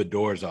blew the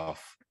doors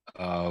off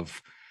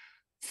of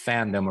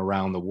fandom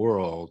around the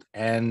world.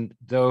 And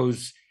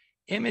those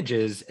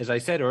images, as I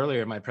said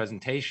earlier in my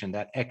presentation,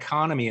 that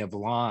economy of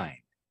line,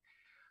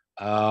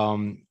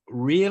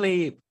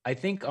 really, I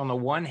think on the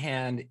one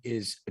hand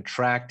is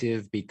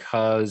attractive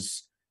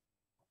because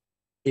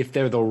if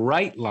they're the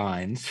right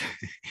lines,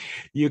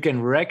 you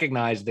can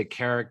recognize the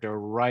character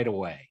right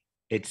away.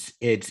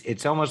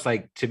 It's almost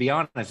like, to be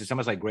honest, it's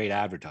almost like great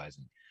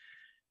advertising.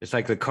 It's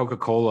like the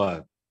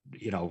Coca-Cola,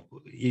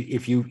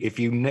 if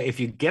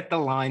you get the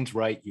lines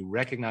right, you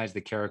recognize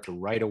the character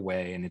right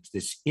away, and it's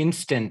this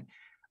instant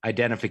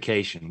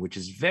identification, which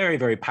is very,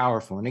 very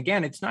powerful. And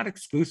again, it's not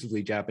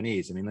exclusively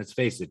Japanese. I mean, let's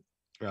face it,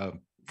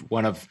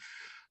 one of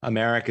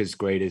America's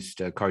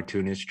greatest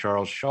cartoonists,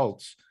 Charles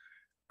Schulz,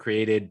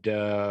 created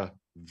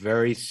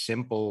very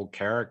simple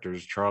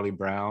characters, Charlie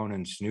Brown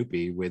and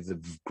Snoopy, with a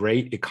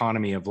great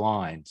economy of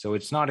line. So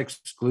it's not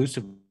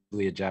exclusively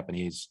a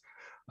Japanese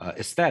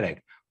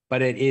aesthetic,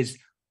 but it is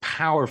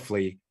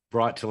powerfully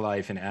brought to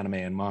life in anime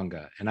and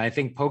manga. And I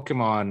think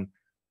Pokemon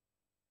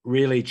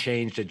really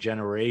changed a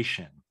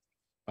generation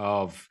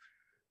of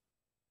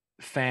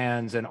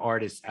fans and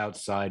artists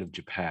outside of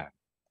Japan.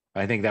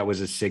 I think that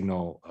was a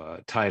signal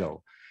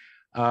title.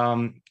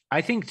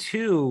 I think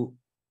too,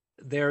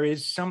 there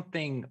is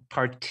something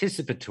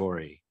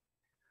participatory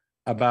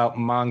about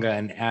manga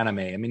and anime.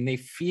 I mean, they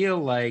feel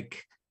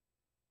like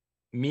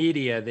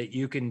media that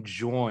you can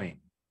join.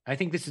 I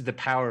think this is the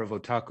power of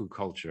otaku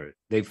culture.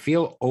 They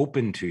feel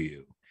open to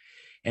you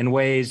in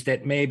ways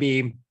that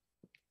maybe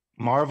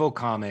Marvel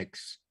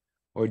Comics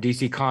or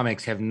DC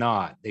Comics have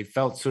not. They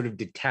felt sort of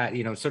detached,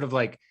 sort of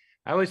like,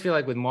 I always feel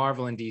like with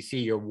Marvel and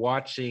DC, you're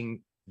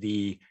watching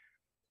the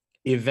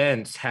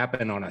events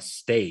happen on a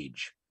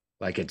stage.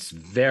 Like, it's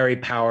very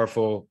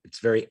powerful, it's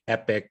very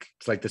epic.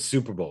 It's like the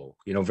Super Bowl,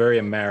 very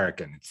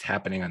American. It's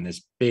happening on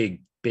this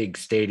big, big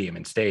stadium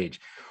and stage.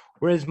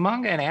 Whereas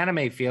manga and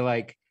anime feel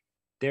like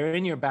they're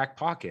in your back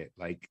pocket.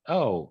 Like,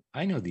 oh,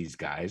 I know these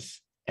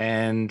guys.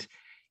 And,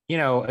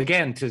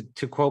 again,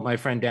 to quote my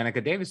friend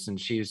Danica Davison,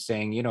 she was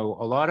saying, a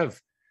lot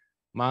of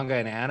manga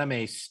and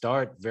anime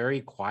start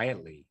very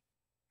quietly.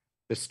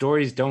 The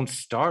stories don't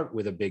start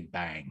with a big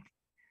bang.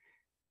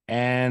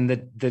 And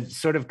the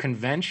sort of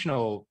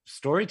conventional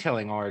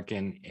storytelling arc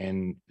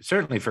in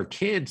certainly for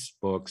kids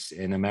books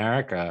in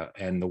America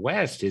and the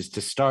West is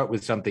to start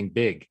with something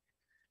big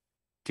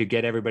to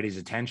get everybody's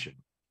attention.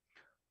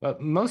 But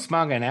most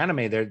manga and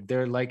anime,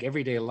 they're like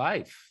everyday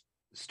life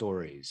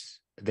stories.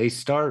 They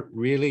start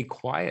really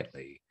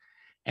quietly.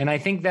 And I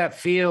think that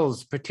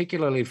feels,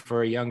 particularly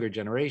for a younger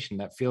generation,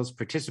 that feels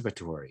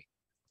participatory.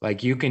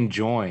 Like you can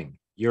join,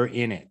 you're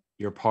in it,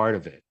 you're part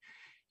of it.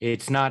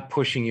 It's not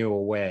pushing you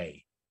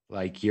away.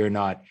 Like you're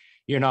not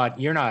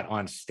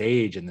on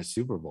stage in the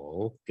Super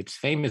Bowl. It's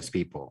famous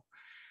people.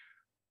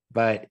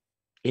 But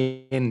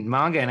in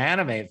manga and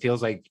anime, it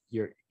feels like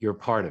you're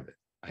part of it,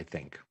 I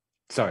think.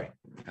 Sorry,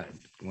 I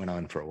went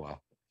on for a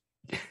while.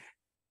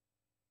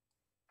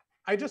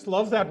 I just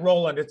love that,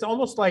 Roland. It's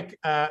almost like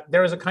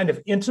there is a kind of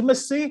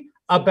intimacy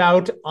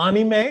about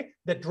anime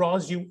that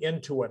draws you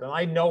into it. And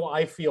I know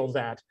I feel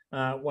that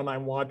when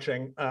I'm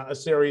watching a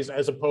series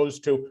as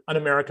opposed to an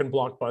American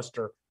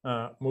blockbuster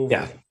movie.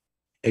 Yeah,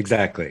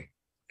 exactly.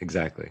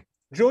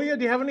 Julia,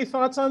 do you have any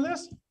thoughts on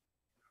this?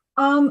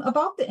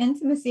 About the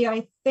intimacy,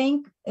 I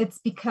think it's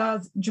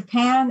because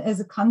Japan as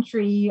a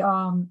country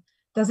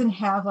doesn't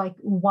have like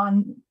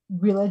one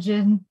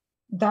religion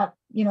that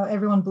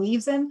everyone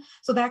believes in.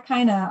 So that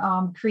kind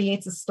of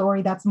creates a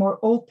story that's more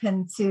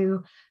open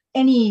to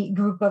any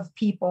group of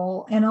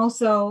people. And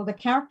also the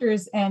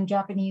characters in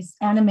Japanese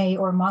anime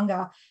or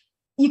manga,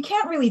 you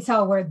can't really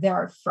tell where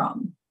they're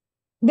from.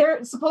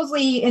 They're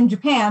supposedly in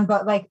Japan,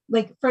 but like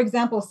for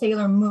example,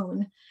 Sailor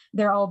Moon,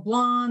 they're all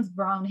blondes,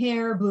 brown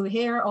hair, blue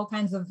hair, all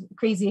kinds of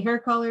crazy hair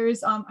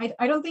colors. I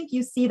don't think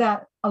you see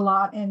that a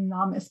lot in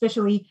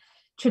especially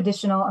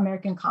traditional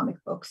American comic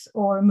books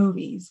or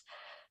movies.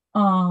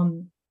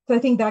 So I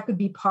think that could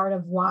be part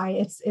of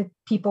why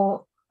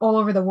people all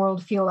over the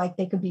world feel like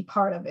they could be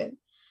part of it,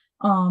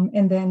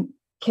 and then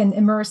can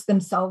immerse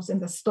themselves in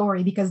the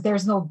story because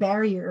there's no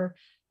barrier.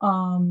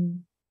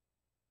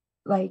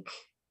 Like,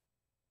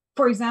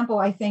 for example,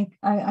 I think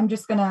I'm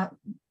just gonna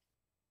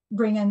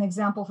bring an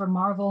example for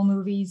Marvel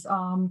movies.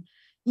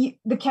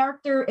 The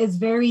character is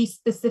very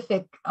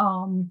specifically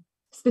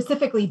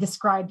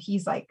described.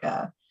 He's like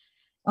a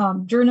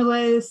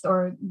journalist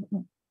or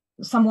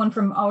someone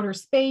from outer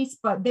space,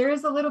 but there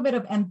is a little bit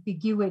of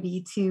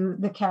ambiguity to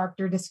the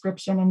character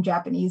description in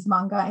Japanese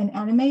manga and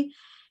anime.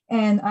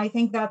 And I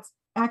think that's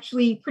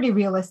actually pretty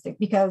realistic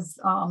because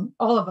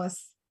all of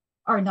us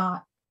are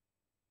not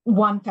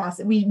one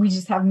facet. We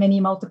just have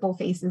multiple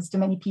faces to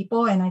many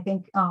people. And I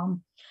think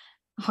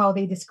how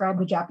they describe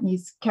the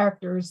Japanese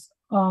characters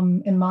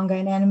in manga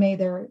and anime,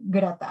 they're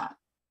good at that.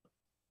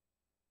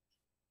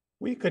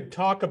 We could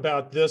talk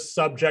about this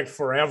subject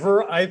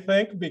forever, I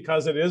think,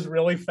 because it is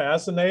really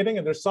fascinating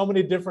and there's so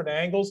many different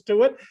angles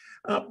to it.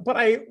 But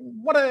I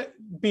want to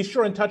be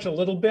sure and touch a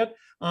little bit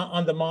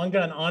on the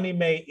manga and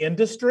anime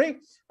industry,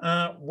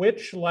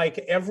 which, like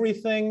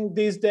everything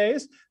these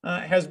days,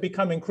 has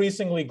become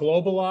increasingly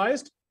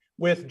globalized,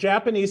 with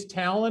Japanese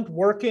talent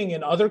working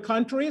in other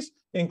countries,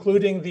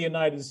 including the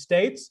United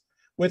States,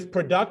 with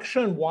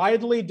production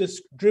widely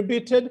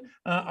distributed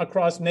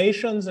across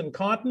nations and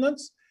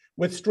continents,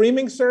 with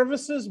streaming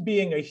services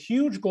being a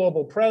huge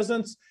global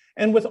presence,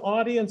 and with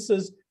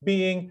audiences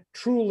being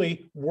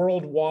truly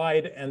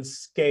worldwide and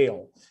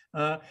scale.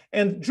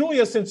 And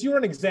Julia, since you're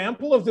an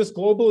example of this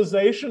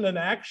globalization in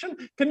action,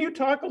 can you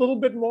talk a little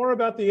bit more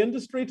about the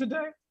industry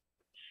today?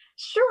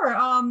 Sure.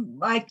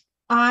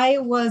 I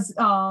was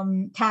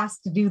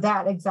tasked to do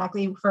that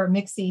exactly for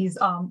Mixi's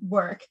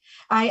work.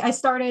 I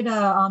started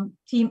a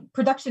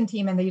production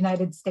team in the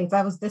United States.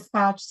 I was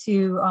dispatched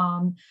to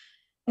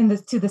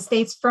the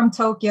States from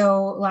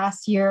Tokyo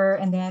last year,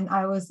 and then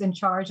I was in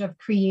charge of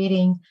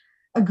creating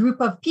a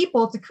group of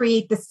people to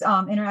create this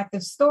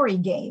interactive story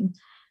game,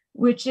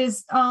 which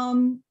is,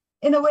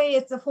 in a way,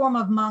 it's a form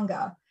of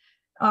manga.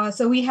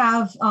 So we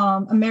have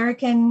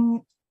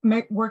American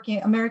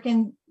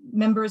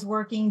members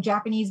working,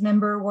 Japanese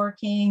member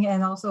working,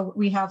 and also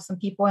we have some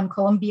people in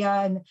Colombia,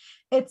 and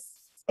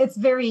it's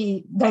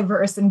very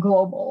diverse and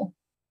global.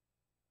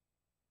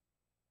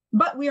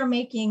 But we are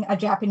making a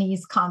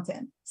Japanese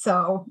content,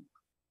 so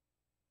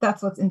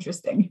that's what's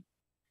interesting.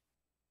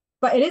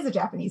 But it is a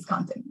Japanese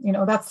content,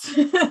 that's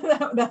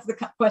that's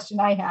the question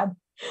I had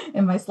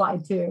in my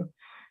slide too.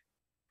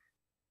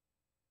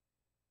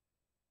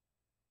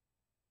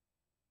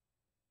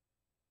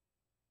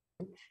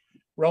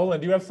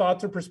 Roland, do you have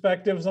thoughts or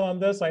perspectives on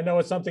this? I know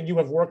it's something you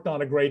have worked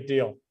on a great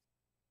deal.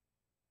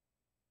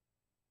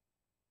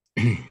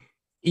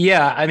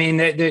 Yeah, I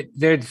mean, I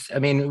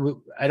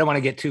don't want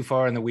to get too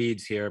far in the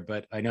weeds here,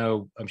 but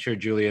I'm sure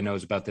Julia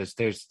knows about this.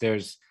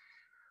 There's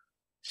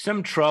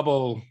some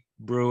trouble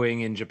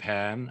brewing in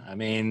Japan. I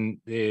mean,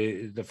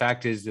 the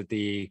fact is that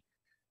the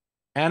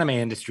anime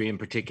industry in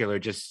particular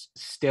just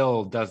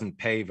still doesn't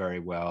pay very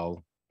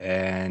well,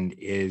 and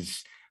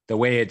is the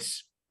way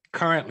it's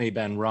currently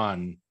been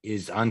run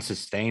is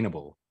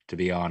unsustainable, to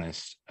be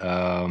honest.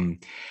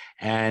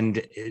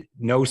 And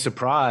no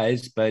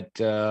surprise, but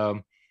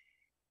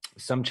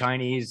some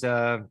Chinese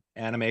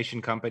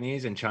animation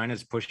companies, and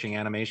China's pushing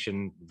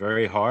animation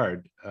very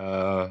hard,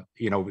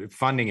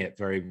 funding it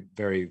very,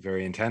 very,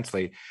 very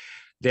intensely.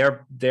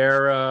 They're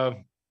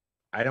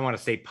I don't want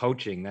to say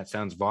poaching, that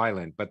sounds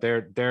violent, but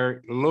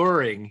they're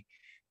luring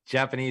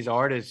Japanese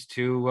artists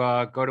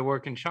to go to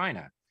work in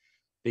China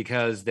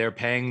because they're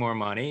paying more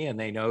money, and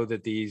they know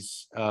that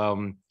these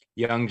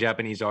young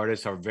Japanese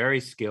artists are very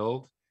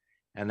skilled,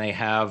 and they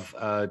have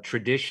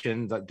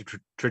traditions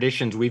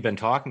we've been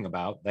talking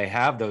about. They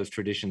have those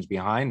traditions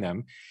behind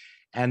them,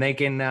 and they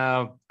can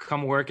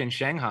come work in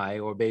Shanghai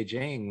or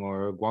Beijing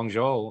or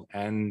Guangzhou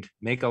and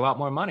make a lot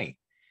more money.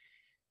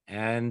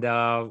 And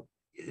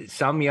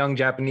some young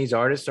Japanese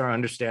artists are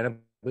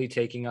understandably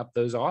taking up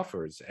those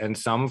offers, and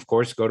some, of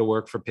course, go to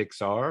work for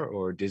Pixar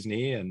or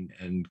Disney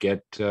and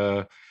get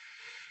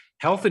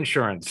health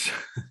insurance,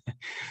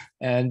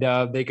 and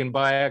they can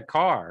buy a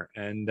car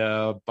and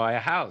buy a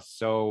house.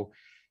 So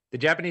the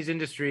Japanese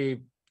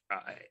industry,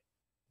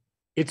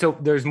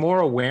 there's more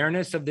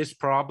awareness of this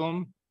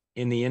problem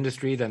in the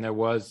industry than there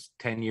was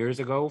 10 years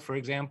ago, for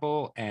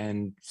example,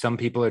 and some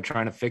people are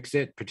trying to fix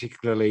it,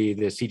 particularly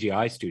the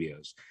CGI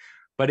studios.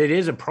 But it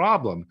is a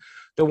problem.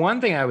 The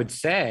one thing I would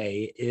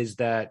say is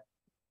that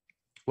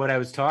what I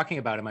was talking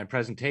about in my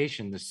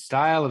presentation, the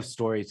style of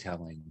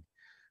storytelling,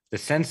 the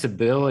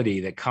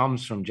sensibility that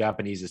comes from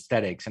Japanese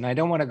aesthetics, and I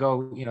don't want to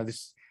go,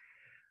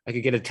 I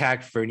could get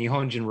attacked for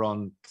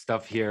Nihonjinron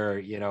stuff here,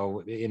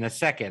 in a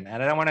second.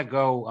 And I don't want to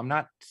go, I'm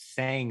not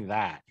saying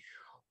that,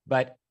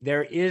 but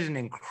there is an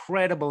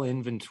incredible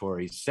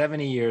inventory,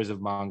 70 years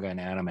of manga and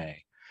anime.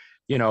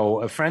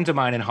 A friend of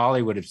mine in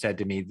Hollywood have said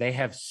to me, they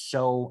have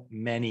so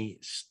many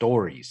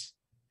stories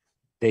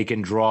they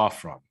can draw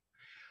from.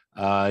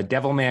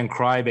 Devilman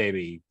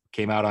Crybaby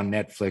came out on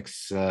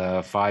Netflix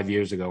 5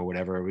 years ago, or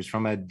whatever. It was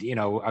from a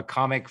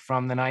comic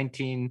from the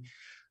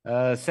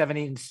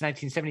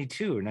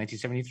 1972 or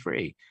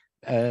 1973.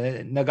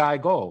 Nagai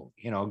Go,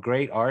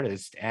 great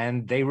artist,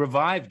 and they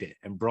revived it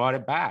and brought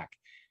it back.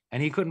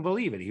 And he couldn't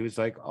believe it. He was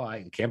like, oh,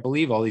 I can't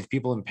believe all these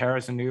people in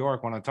Paris and New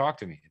York want to talk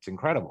to me. It's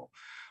incredible.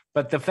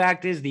 But the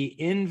fact is, the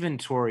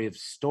inventory of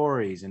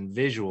stories and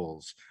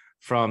visuals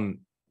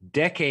from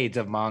decades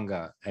of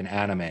manga and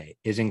anime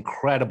is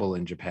incredible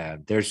in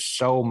Japan. There's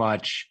so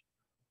much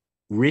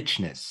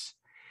richness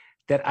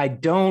that I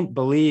don't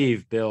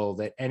believe, Bill,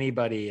 that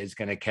anybody is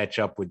going to catch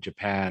up with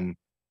Japan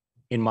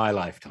in my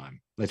lifetime.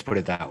 Let's put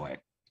it that way.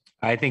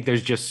 I think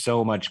there's just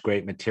so much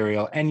great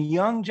material, and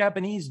young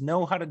Japanese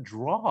know how to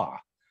draw.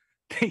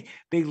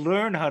 They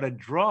learn how to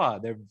draw.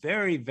 They're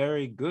very,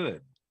 very good.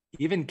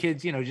 Even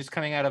kids, just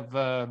coming out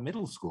of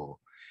middle school.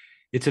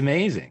 It's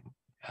amazing.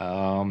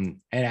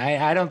 And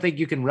I don't think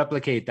you can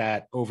replicate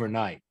that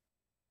overnight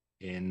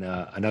in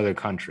another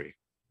country.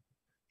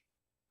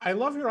 I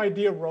love your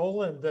idea,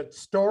 Roland, that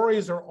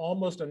stories are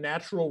almost a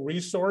natural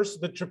resource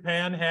that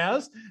Japan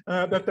has,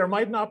 that there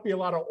might not be a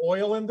lot of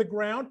oil in the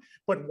ground,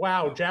 but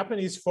wow,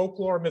 Japanese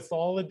folklore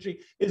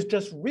mythology is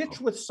just rich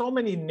with so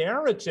many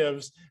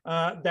narratives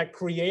that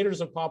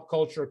creators of pop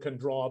culture can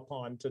draw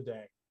upon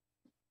today.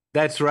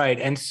 That's right.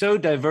 And so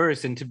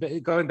diverse.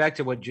 And going back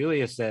to what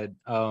Julia said,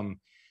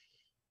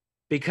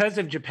 because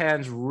of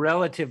Japan's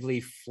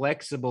relatively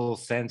flexible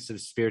sense of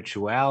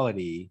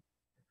spirituality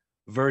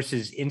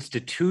versus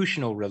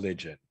institutional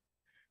religion,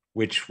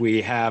 which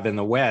we have in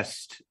the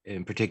West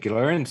in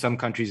particular, and some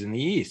countries in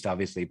the East,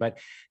 obviously. But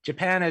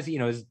Japan has,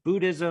 is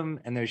Buddhism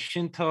and there's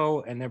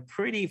Shinto, and they're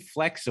pretty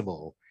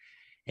flexible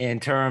in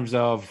terms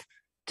of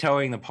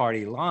towing the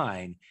party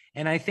line.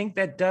 And I think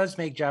that does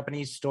make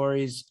Japanese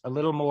stories a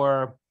little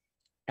more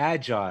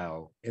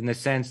agile in the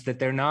sense that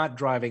they're not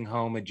driving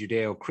home a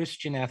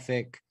Judeo-Christian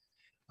ethic,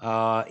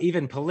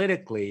 even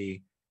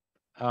politically,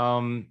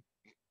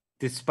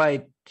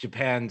 despite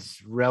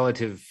Japan's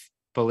relative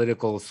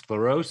political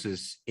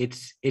sclerosis,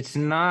 it's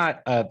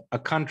not a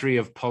country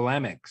of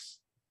polemics.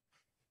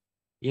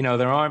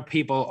 There aren't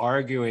people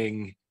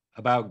arguing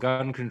about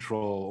gun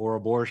control or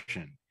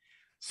abortion.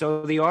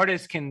 So the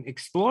artist can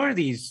explore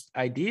these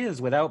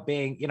ideas without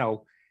being,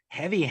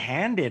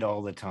 heavy-handed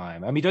all the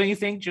time. I mean, don't you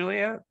think,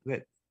 Julia,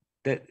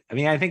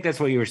 I think that's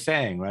what you were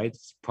saying, right?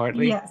 It's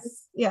partly.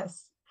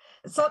 Yes.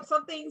 So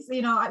some things,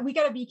 we got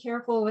to be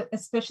careful,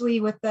 especially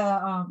with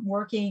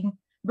the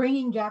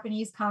bringing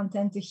Japanese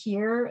content to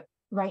here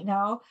right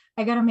now.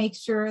 I got to make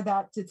sure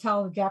that to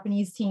tell the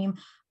Japanese team,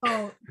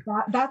 oh,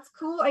 that's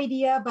cool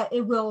idea, but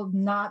it will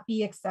not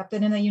be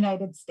accepted in the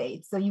United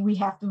States. So we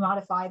have to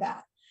modify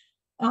that.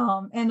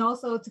 And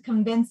also to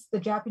convince the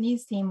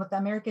Japanese team what the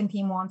American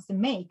team wants to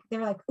make.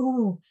 They're like,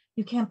 ooh,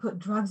 you can't put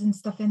drugs and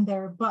stuff in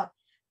there, but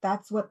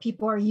that's what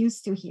people are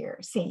used to here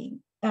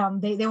seeing.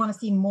 They want to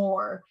see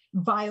more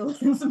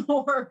violence,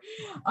 more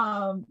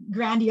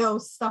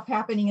grandiose stuff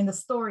happening in the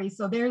story.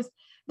 So there's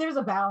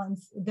a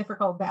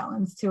difficult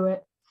balance to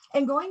it.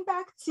 And going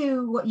back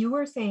to what you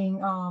were saying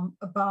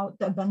about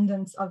the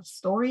abundance of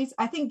stories,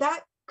 I think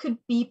that could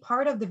be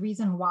part of the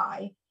reason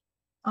why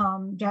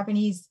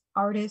Japanese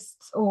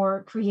artists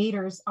or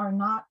creators are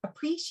not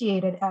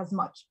appreciated as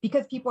much,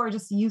 because people are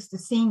just used to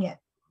seeing it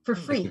for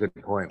That's a free. good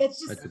point.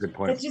 It's That's just a good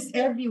point. it's just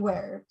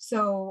everywhere.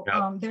 So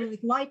Yeah. they're like,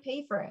 why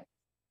pay for it?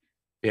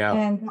 Yeah.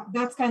 And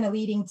that's kind of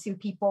leading to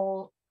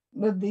people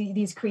with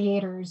these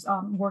creators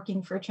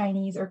working for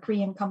Chinese or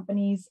Korean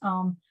companies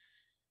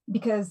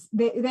because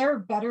they're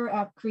better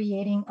at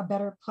creating a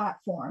better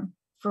platform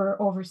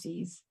for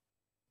overseas,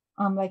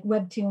 like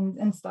webtoons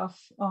and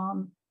stuff.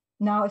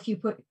 Now, if you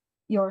put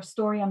your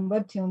story on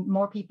webtoon,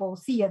 more people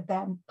see it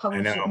than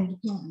publish it in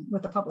Japan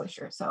with the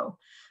publisher. So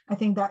I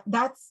think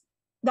that's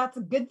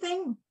a good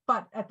thing,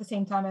 but at the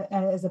same time,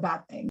 it is a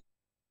bad thing.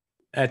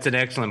 That's an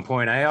excellent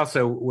point. I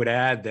also would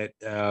add that,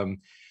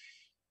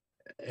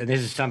 and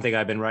this is something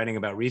I've been writing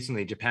about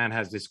recently, Japan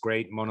has this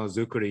great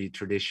monozukuri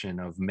tradition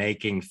of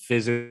making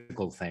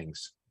physical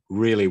things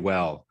really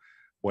well,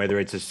 whether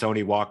it's a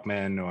Sony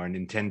Walkman or a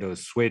Nintendo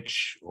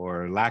Switch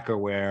or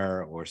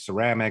lacquerware or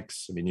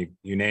ceramics. I mean,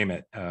 you name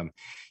it.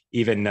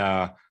 Even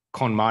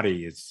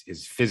KonMari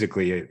is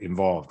physically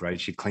involved, right?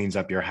 She cleans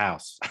up your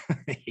house.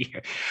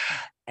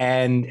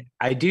 And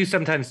I do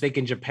sometimes think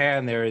in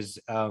Japan, there is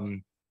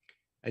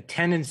a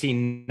tendency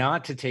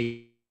not to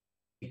take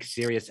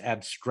serious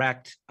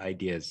abstract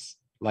ideas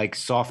like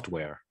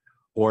software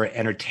or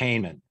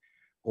entertainment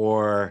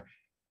or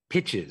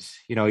pitches.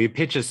 You know, you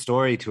pitch a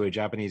story to a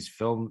Japanese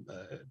film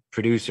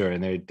producer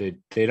and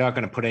they're not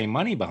going to put any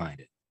money behind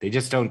it. They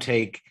just don't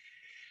take.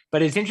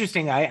 But it's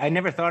interesting. I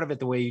never thought of it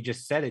the way you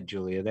just said it,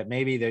 Julia, that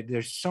maybe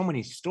there's so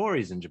many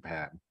stories in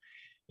Japan.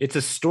 It's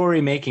a story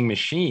making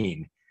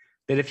machine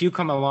that if you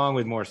come along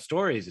with more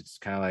stories, it's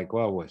kind of like,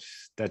 well,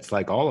 that's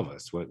like all of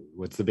us.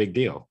 What's the big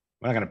deal?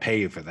 We're not going to pay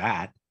you for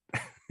that.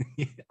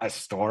 A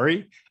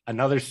story,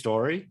 another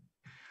story,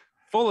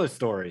 full of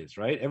stories,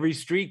 right? Every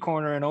street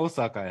corner in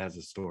Osaka has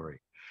a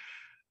story.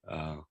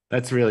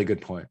 That's a really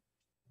good point.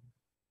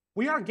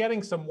 We are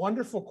getting some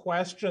wonderful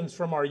questions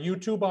from our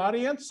YouTube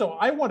audience, so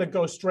I want to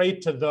go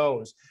straight to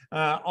those.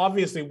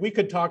 Obviously, we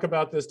could talk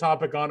about this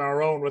topic on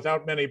our own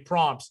without many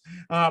prompts,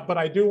 but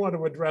I do want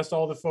to address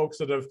all the folks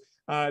that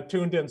have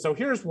tuned in. So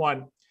here's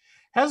one.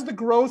 Has the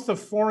growth of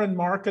foreign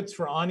markets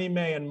for anime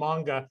and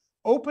manga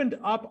opened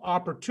up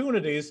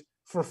opportunities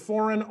for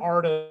foreign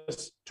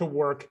artists to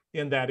work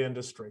in that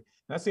industry?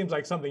 That seems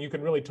like something you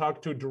can really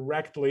talk to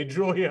directly,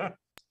 Julia.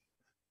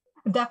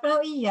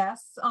 Definitely,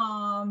 yes.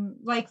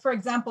 Like, for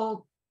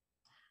example,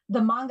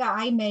 the manga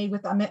I made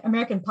with an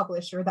American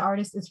publisher, the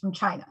artist is from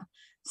China.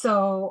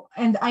 So,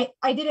 and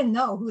I didn't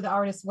know who the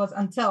artist was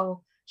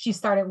until she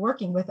started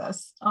working with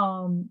us.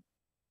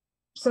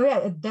 So yeah,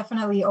 it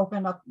definitely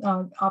opened up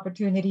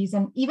opportunities.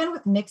 And even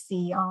with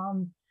Mixi,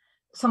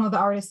 some of the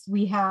artists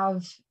we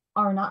have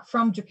are not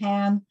from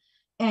Japan.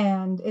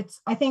 And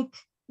I think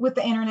with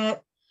the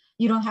internet,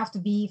 you don't have to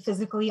be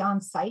physically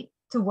on site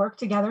to work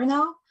together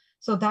now.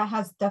 So that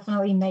has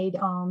definitely made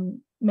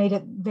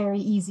it very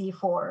easy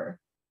for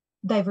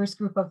diverse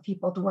group of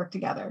people to work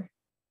together.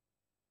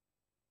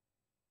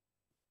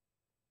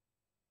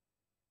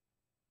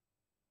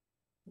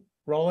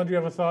 Roland, do you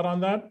have a thought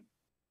on that?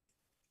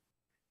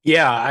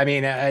 Yeah, I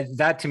mean,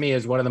 that to me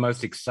is one of the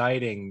most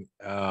exciting,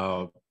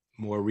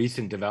 more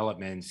recent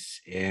developments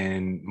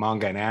in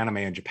manga and anime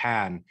in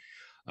Japan.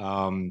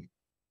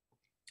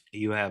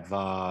 You have,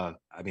 I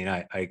mean,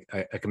 I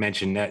can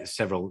mention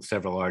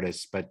several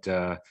artists, but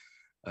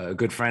a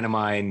good friend of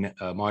mine,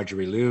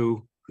 Marjorie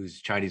Liu,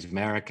 who's Chinese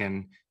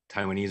American,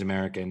 Taiwanese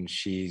American.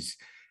 She's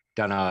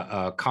done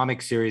a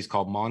comic series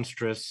called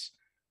Monstrous,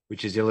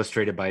 which is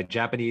illustrated by a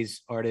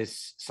Japanese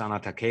artist, Sana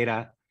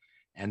Takeda.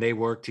 And they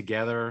work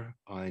together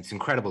on it's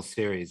incredible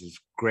series. It's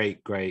great,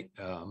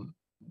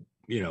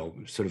 you know,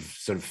 sort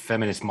of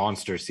feminist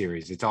monster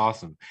series. It's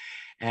awesome.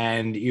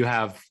 And you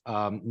have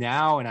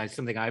now, and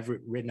something I've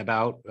written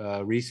about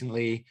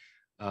recently,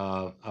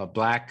 a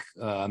Black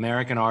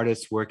American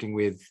artist working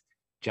with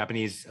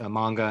Japanese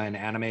manga and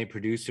anime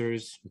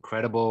producers.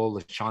 Incredible.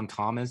 LaShawn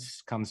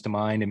Thomas comes to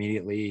mind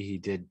immediately. He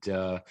did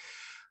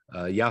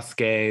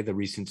Yasuke, the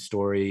recent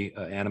story,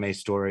 anime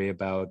story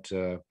about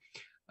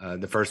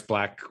the first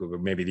Black, or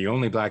maybe the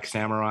only Black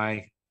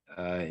samurai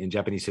in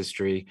Japanese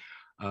history.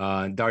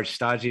 Darge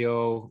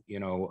Stagio, you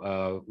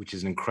know, which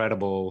is an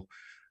incredible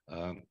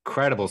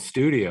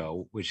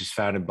studio, which is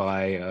founded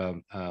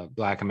by a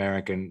Black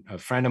American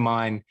friend of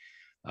mine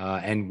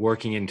and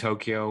working in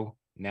Tokyo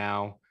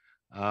now.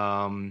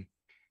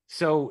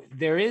 So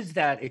there is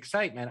that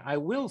excitement. I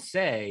will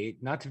say,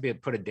 not to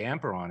put a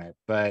damper on it,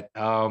 but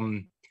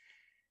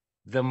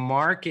the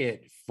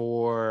market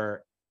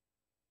for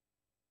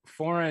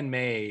foreign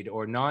made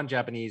or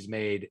non-Japanese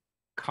made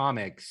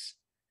comics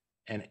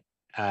and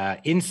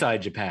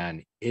inside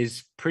Japan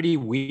is pretty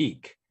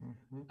weak.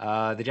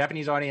 Mm-hmm. The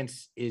Japanese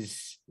audience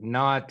is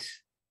not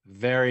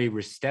very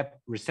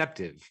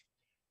receptive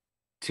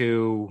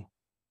to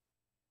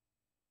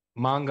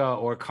manga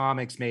or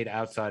comics made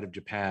outside of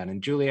Japan.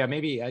 And Julia,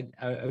 maybe I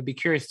would be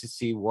curious to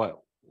see what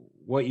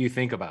you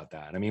think about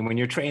that. I mean, when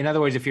you're in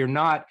other words, if you're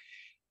not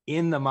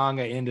in the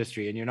manga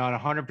industry and you're not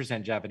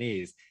 100%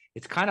 Japanese,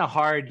 it's kind of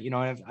hard. You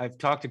know, I've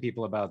talked to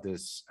people about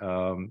this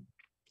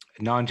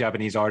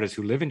non-Japanese artists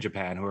who live in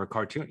Japan who are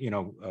cartoon,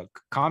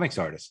 comics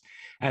artists,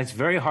 and it's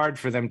very hard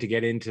for them to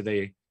get into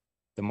the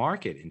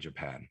market in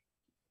Japan.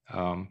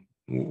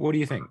 What do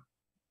you think?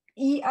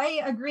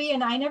 I agree,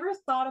 and I never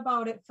thought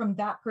about it from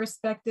that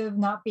perspective,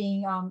 not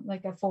being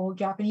like a full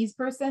Japanese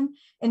person.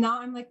 And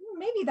now I'm like,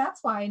 maybe that's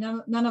why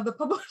none of the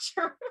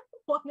publisher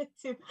wanted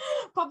to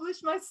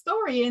publish my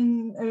story,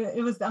 and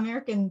it was the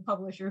American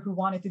publisher who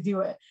wanted to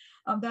do it.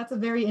 That's a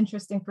very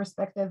interesting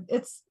perspective.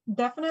 It's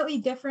definitely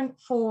different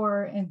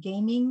for a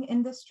gaming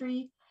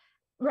industry.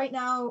 Right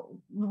now,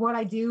 what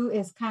I do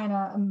is kind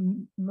of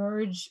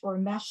merge or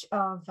mesh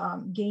of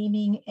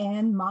gaming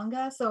and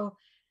manga. So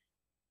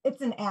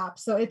it's an app.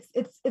 So it's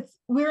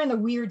we're in a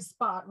weird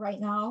spot right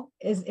now.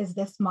 Is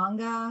this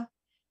manga?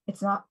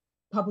 It's not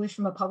published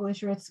from a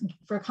publisher. It's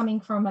coming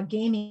from a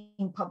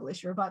gaming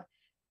publisher. But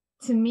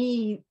to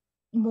me,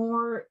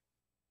 more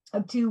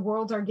two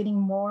worlds are getting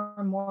more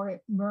and more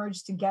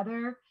merged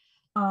together.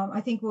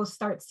 I think we'll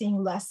start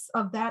seeing less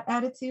of that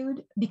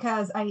attitude,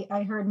 because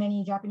I heard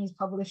many Japanese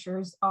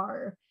publishers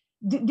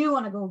do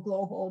want to go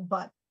global,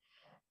 but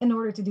in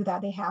order to do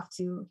that, they have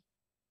to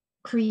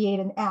create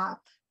an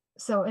app.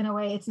 So in a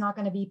way, it's not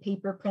going to be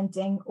paper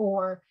printing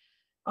or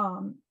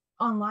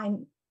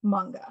online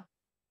manga.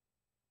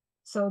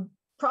 So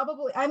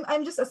probably,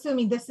 I'm just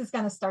assuming this is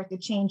going to start to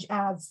change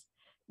as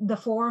the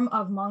form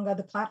of manga,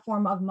 the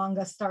platform of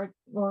manga start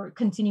or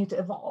continue to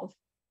evolve.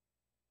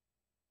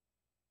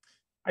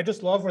 I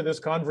just love where this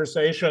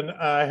conversation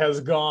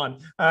has gone.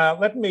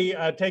 Let me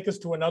take us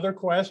to another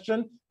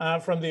question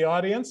from the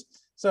audience.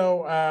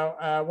 So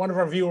one of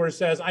our viewers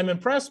says, I'm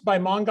impressed by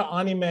manga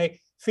anime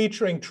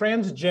featuring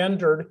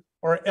transgendered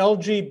or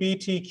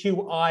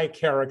LGBTQI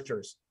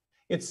characters.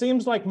 It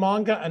seems like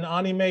manga and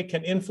anime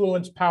can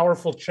influence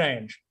powerful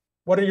change.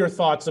 What are your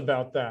thoughts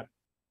about that?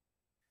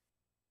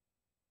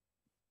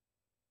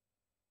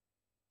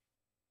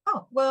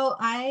 Oh, well,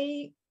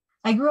 I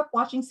grew up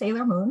watching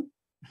Sailor Moon,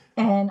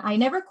 and I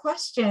never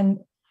questioned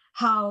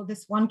how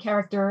this one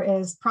character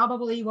is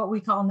probably what we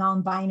call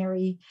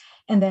non-binary.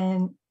 And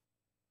then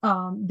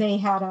they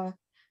had a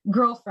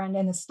girlfriend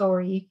in the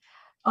story.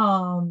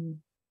 And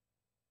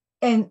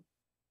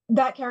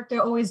that character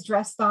always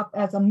dressed up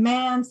as a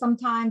man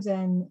sometimes,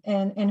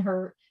 and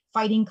her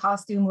fighting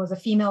costume was a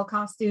female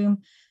costume.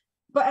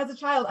 But as a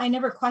child, I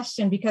never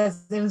questioned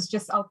because it was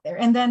just out there.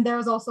 And then there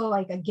was also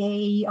like a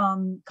gay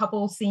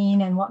couple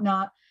scene and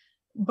whatnot.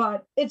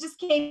 But it just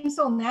came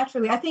so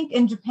naturally. I think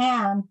in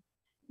Japan,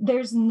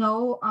 there's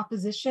no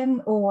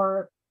opposition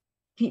or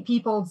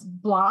people's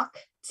block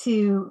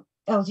to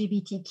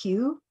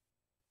LGBTQ.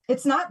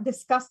 It's not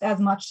discussed as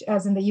much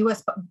as in the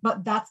US,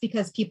 but that's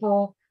because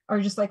people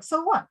are just like,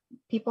 so what?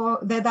 People,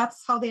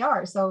 that's how they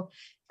are. So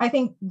I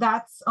think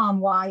that's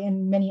why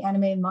in many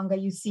anime and manga,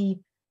 you see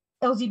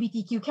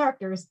LGBTQ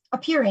characters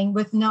appearing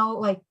with no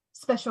like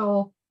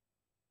special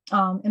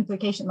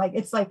implication. Like,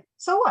 it's like,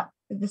 so what?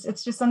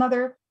 It's just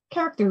another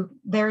character.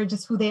 They're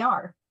just who they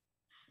are.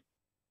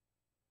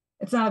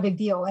 It's not a big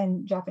deal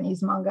in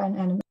Japanese manga and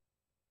anime.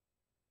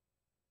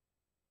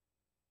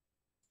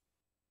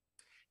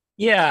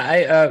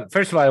 Yeah,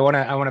 first of all, I want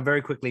to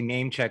very quickly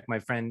name check my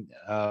friend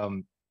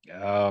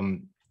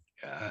Isom.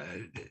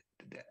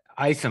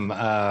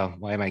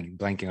 Why am I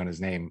blanking on his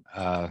name?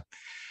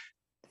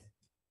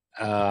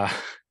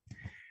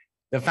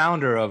 The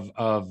founder of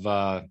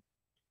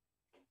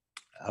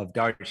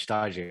Dart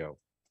Stagio,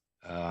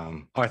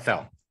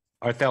 Arthel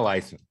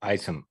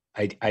Isom.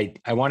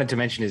 I wanted to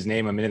mention his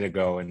name a minute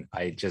ago, and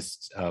I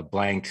just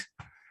blanked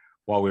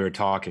while we were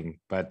talking.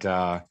 But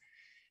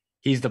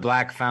he's the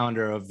Black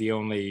founder of the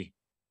only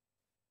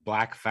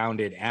Black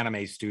founded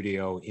anime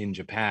studio in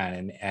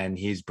Japan, and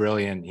he's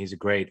brilliant. He's a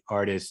great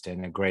artist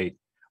and a great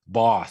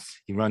boss.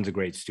 He runs a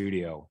great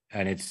studio,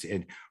 and it's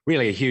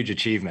really a huge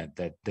achievement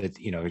that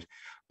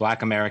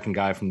Black American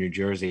guy from New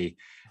Jersey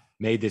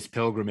made this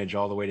pilgrimage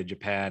all the way to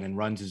Japan and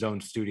runs his own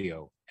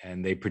studio,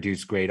 and they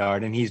produce great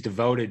art, and he's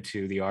devoted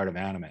to the art of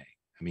anime.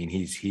 I mean,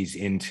 he's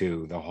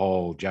into the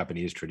whole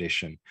Japanese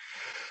tradition.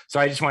 So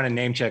I just want to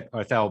name check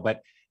Arthel,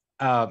 but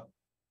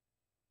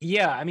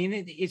yeah, I mean,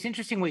 it's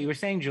interesting what you were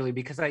saying, Julie,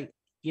 because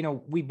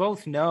we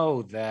both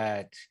know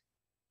that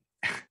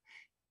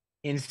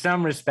in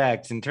some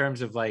respects, in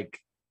terms of like,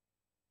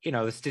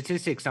 the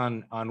statistics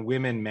on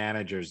women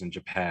managers in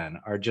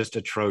Japan are just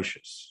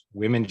atrocious.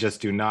 Women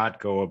just do not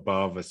go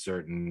above a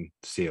certain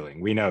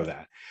ceiling. We know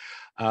that.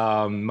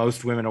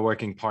 Most women are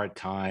working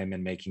part-time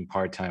and making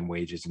part-time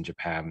wages in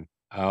Japan.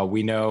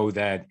 We know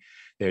that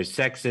there's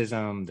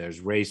sexism, there's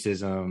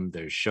racism,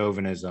 there's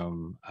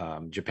chauvinism.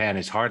 Japan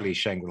is hardly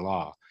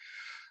Shangri-La.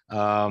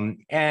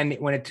 And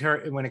when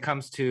it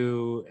comes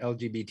to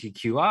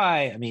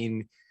LGBTQI, I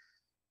mean,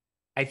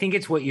 I think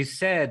it's what you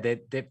said,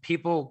 that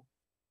people,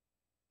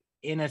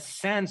 in a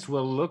sense,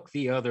 will look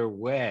the other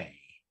way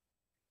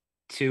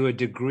to a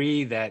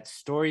degree that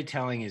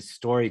storytelling is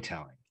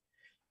storytelling.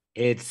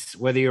 It's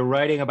whether you're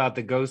writing about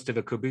the ghost of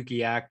a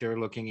kabuki actor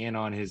looking in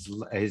on his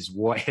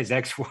wife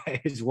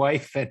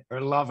and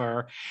her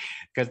lover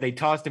because they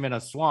tossed him in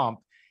a swamp.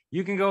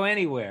 You can go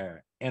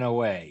anywhere in a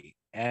way.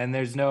 and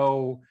there's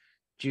no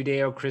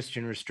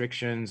Judeo-Christian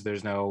restrictions.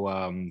 There's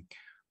no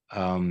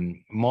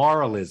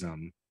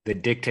moralism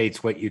that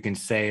dictates what you can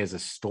say as a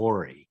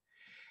story.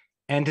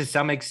 And to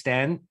some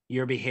extent,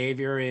 your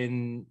behavior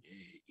in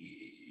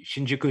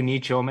Shinjuku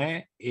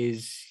Nichome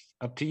is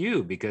up to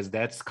you, because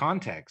that's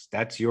context.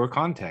 That's your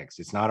context.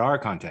 It's not our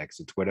context.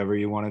 It's whatever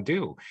you want to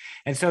do.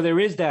 And so there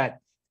is that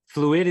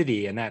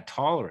fluidity and that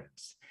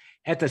tolerance.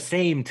 At the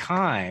same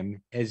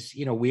time, as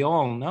we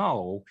all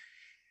know,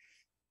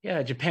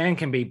 yeah, Japan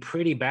can be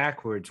pretty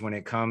backwards when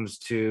it comes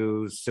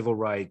to civil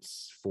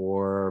rights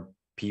for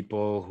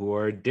people who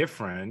are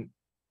different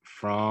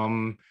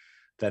from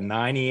the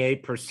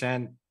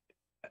 98%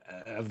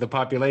 of the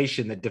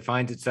population that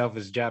defines itself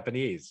as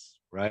Japanese,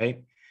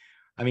 right?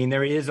 I mean,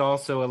 there is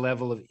also a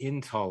level of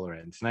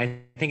intolerance. And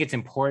I think it's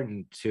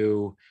important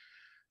to,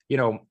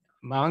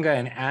 manga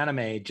and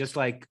anime, just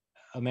like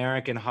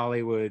American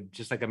Hollywood,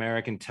 just like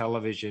American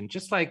television,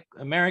 just like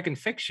American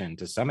fiction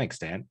to some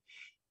extent,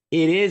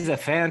 it is a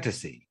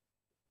fantasy.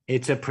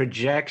 It's a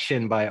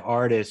projection by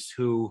artists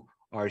who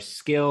are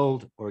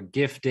skilled or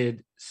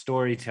gifted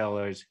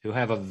storytellers who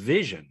have a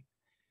vision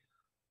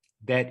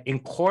that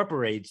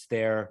incorporates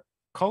their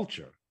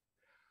culture.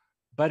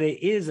 But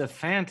it is a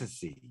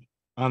fantasy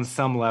on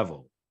some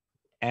level.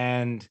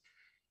 And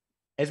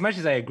as much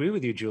as I agree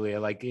with you, Julia,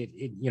 like it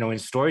in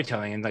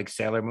storytelling and like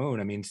Sailor Moon,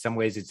 I mean, in some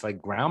ways it's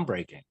like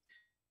groundbreaking.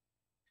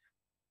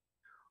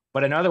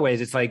 But in other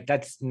ways, it's like,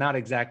 that's not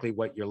exactly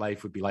what your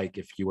life would be like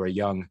if you were a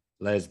young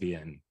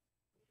lesbian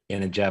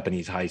in a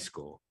Japanese high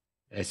school,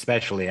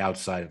 especially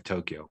outside of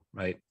Tokyo,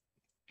 right?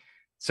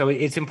 So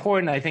it's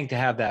important, I think, to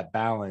have that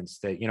balance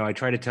that, I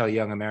try to tell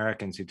young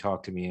Americans who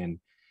talk to me, and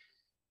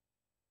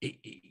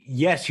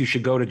yes, you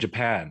should go to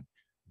Japan,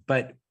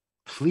 but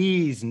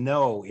please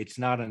know it's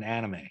not an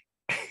anime.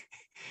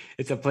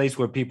 It's a place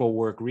where people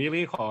work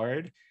really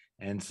hard,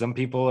 and some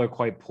people are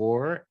quite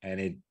poor, and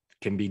it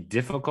can be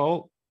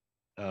difficult.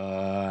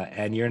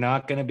 And you're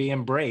not going to be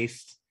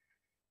embraced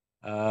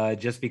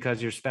just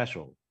because you're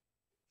special.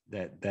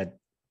 That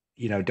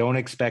don't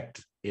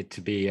expect it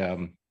to be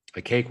a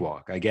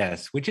cakewalk, I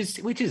guess, which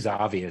is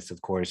obvious,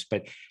 of course.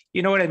 But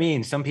you know what I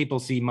mean? Some people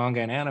see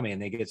manga and anime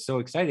and they get so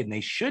excited, and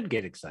they should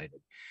get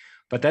excited.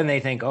 But then they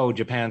think, oh,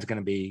 Japan's going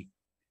to be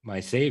my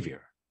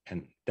savior.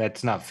 And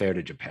that's not fair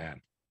to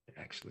Japan,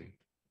 actually.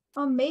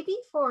 Maybe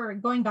for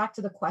going back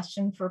to the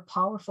question for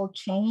powerful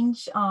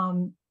change,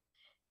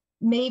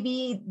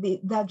 maybe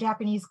the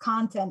Japanese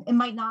content, it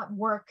might not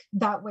work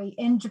that way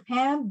in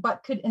Japan,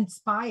 but could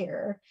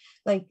inspire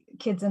like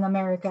kids in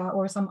America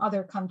or some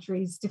other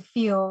countries to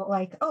feel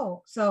like,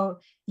 oh, so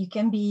you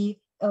can be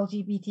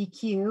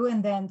LGBTQ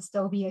and then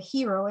still be a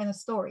hero in a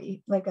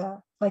story, like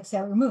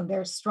Sailor Moon.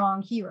 They're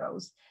strong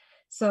heroes.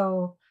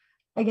 So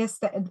I guess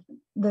that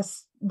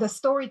the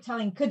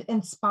storytelling could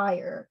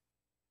inspire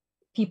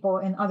people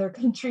in other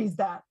countries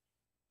that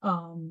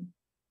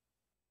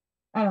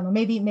I don't know,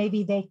 maybe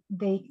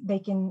they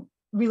can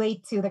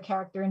relate to the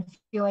character and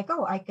feel like,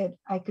 oh, I could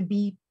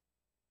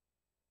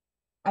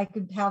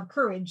have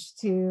courage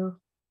to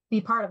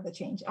be part of the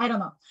change. I don't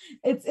know.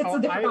 It's a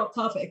difficult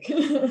topic.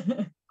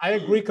 I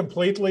agree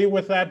completely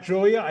with that,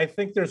 Julia. I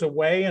think there's a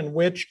way in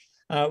which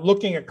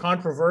looking at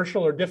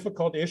controversial or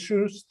difficult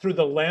issues through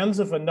the lens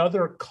of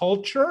another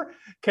culture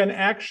can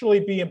actually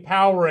be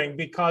empowering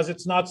because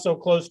it's not so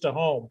close to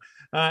home.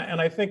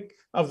 And I think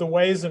of the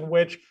ways in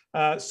which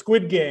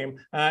Squid Game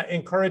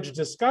encouraged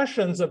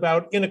discussions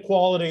about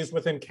inequalities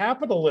within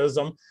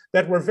capitalism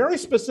that were very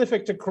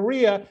specific to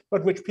Korea,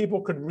 but which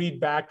people could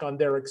read back on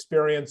their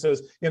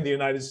experiences in the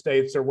United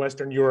States or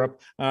Western Europe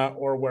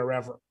or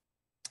wherever.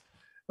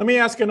 Let me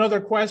ask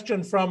another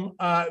question from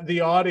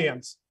the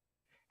audience.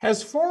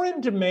 Has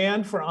foreign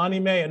demand for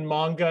anime and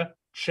manga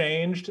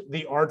changed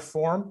the art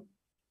form?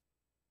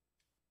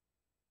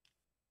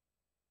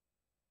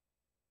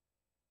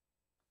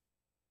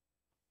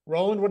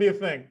 Roland, what do you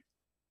think?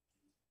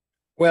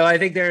 Well, I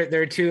think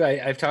there are two.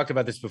 I've talked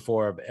about this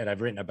before, and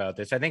I've written about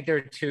this. I think there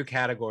are two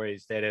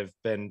categories that have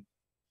been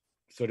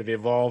sort of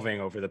evolving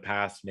over the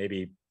past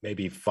maybe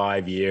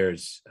 5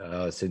 years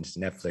since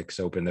Netflix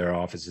opened their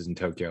offices in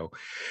Tokyo.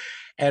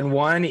 And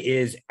one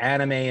is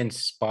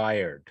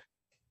anime-inspired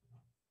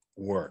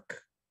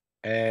work.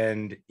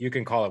 And you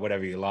can call it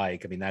whatever you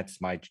like. I mean,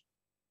 that's my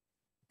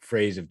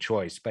phrase of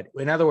choice. But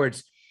in other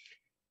words,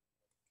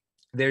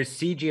 there's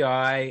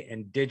CGI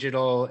and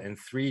digital and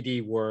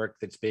 3D work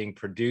that's being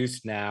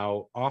produced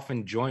now,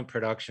 often joint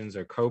productions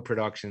or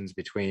co-productions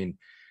between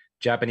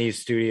Japanese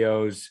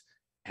studios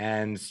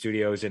and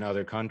studios in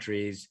other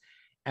countries.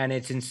 And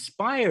it's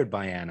inspired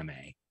by anime.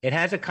 It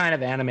has a kind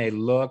of anime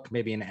look,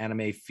 maybe an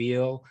anime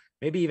feel,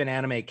 maybe even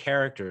anime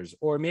characters,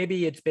 or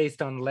maybe it's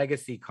based on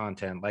legacy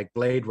content like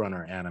Blade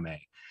Runner anime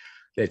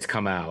that's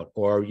come out,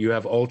 or you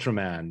have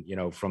Ultraman,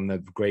 from the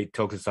great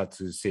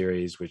Tokusatsu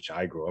series, which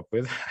I grew up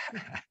with.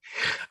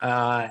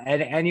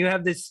 And you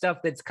have this stuff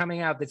that's coming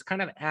out that's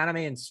kind of anime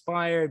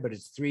inspired, but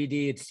it's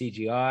 3D, it's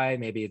CGI,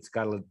 maybe it's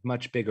got a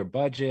much bigger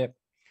budget,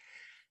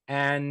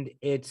 and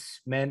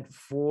it's meant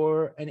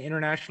for an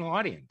international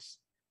audience.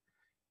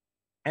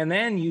 And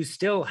then you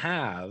still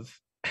have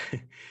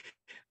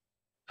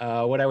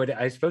what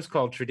I suppose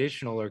call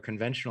traditional or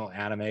conventional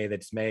anime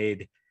that's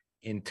made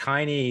in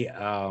tiny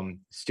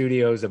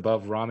studios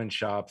above ramen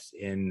shops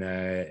in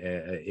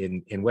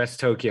West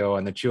Tokyo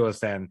on the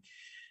Chuosen,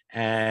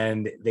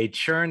 and they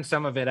churn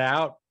some of it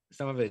out.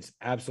 Some of it's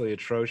absolutely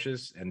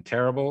atrocious and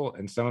terrible,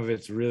 and some of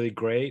it's really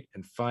great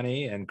and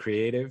funny and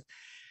creative.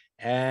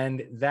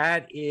 And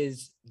that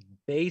is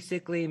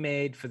basically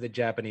made for the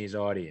Japanese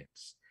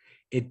audience.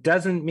 It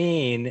doesn't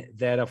mean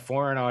that a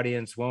foreign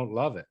audience won't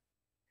love it.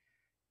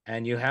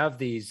 And you have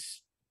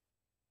these,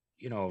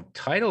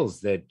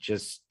 titles that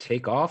just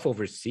take off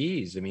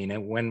overseas. I mean,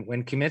 when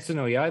Kimetsu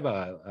no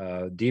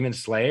Yaiba, Demon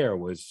Slayer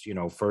was,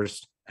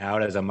 first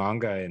out as a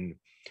manga in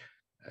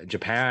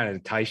Japan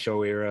and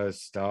Taisho era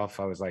stuff,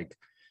 I was like,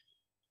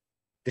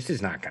 this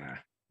is not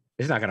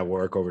gonna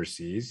work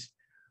overseas.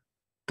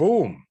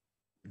 Boom.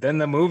 Then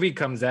the movie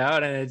comes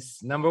out and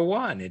it's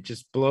 #1. It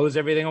just blows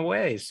everything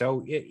away.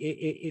 So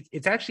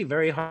it's actually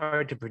very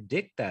hard to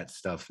predict that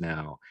stuff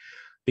now,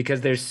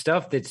 because there's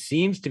stuff that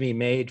seems to be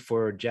made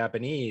for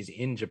Japanese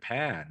in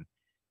Japan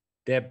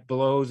that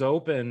blows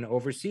open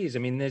overseas. I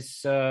mean,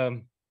 this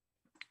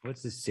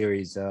what's this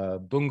series?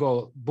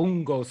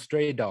 Bungo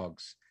Stray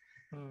Dogs,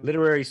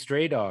 literary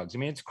stray dogs. I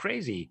mean, it's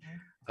crazy.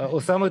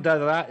 Osamu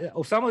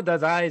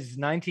Dazai's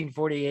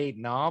 1948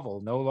 novel,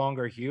 No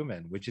Longer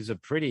Human, which is a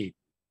pretty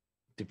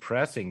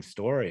depressing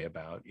story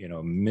about,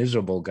 a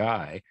miserable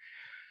guy.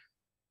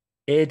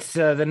 It's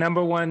the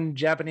 #1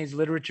 Japanese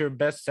literature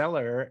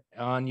bestseller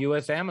on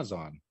US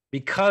Amazon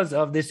because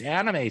of this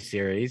anime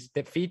series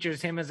that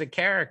features him as a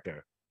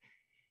character.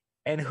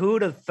 And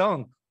who'd have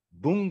thunk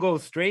Bungo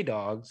Stray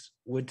Dogs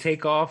would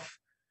take off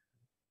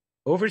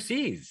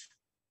overseas,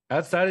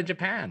 outside of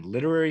Japan?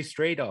 Literary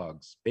stray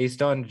dogs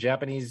based on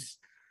Japanese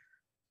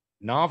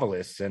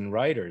novelists and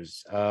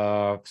writers.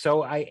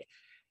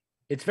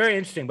 It's very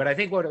interesting, but I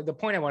think what the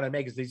point I want to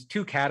make is these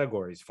two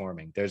categories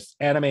forming. There's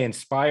anime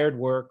inspired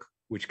work,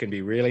 which can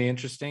be really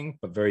interesting,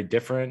 but very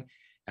different.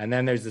 And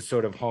then there's the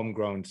sort of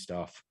homegrown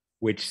stuff,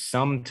 which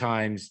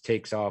sometimes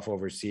takes off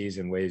overseas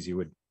in ways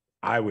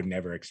I would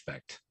never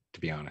expect, to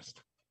be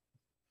honest.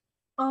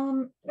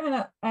 Kind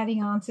of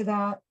adding on to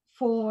that,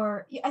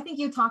 I think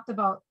you talked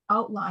about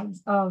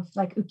outlines of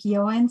like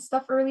ukiyo and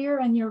stuff earlier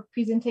in your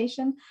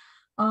presentation.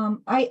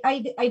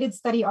 I did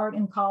study art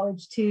in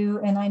college too,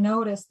 and I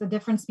noticed the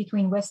difference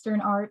between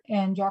Western art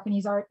and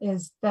Japanese art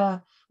is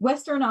the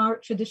Western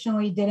art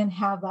traditionally didn't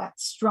have that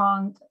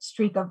strong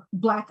streak of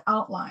black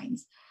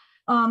outlines.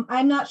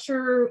 I'm not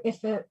sure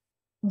if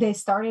they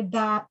started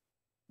that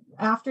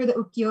after the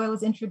ukiyo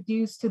was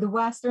introduced to the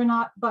West or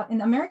not, but in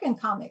American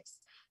comics,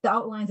 the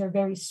outlines are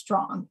very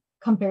strong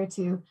compared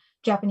to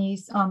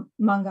Japanese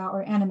manga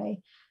or anime.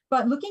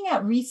 But looking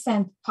at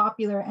recent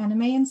popular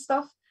anime and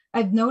stuff,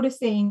 I'm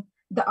noticing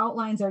the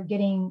outlines are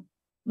getting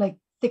like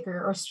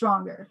thicker or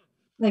stronger,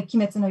 like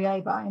Kimetsu no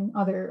Yaiba and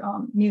other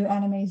new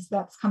animes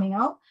that's coming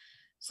out.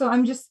 So I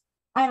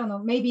don't know,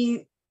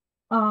 maybe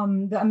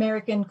the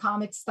American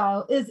comic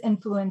style is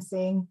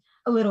influencing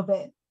a little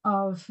bit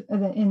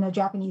in the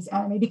Japanese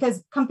anime,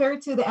 because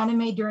compared to the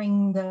anime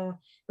during the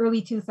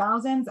early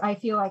 2000s, I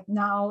feel like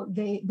now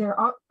their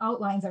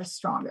outlines are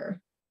stronger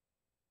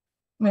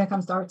when it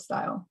comes to art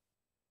style.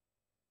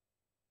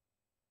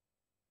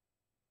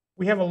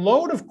 We have a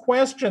load of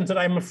questions that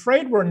I'm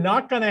afraid we're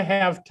not going to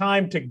have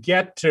time to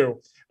get to,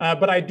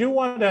 but I do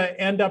want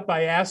to end up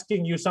by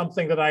asking you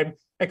something that I'm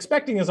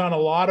expecting is on a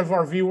lot of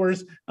our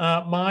viewers'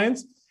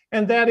 minds,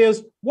 and that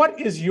is, what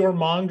is your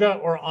manga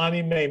or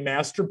anime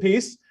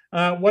masterpiece?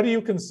 What do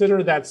you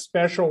consider that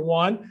special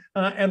one,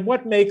 and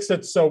what makes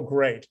it so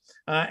great?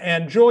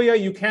 And Julia,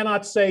 you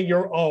cannot say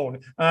your own,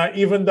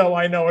 even though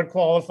I know it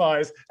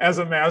qualifies as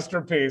a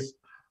masterpiece.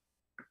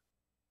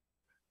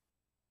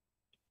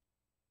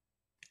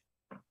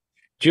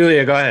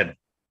 Julia, go ahead.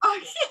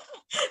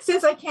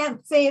 Since I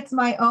can't say it's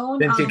my own.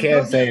 Since you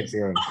can't say it's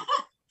your own.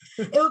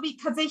 It'll be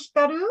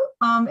Kazehikaru.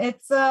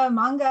 It's a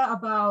manga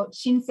about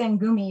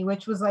Shinsengumi,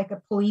 which was like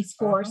a police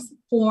force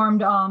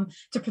formed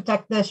to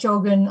protect the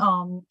shogun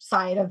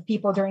side of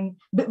people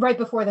right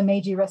before the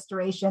Meiji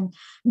Restoration.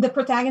 The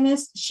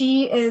protagonist,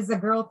 she is a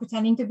girl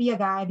pretending to be a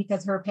guy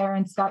because her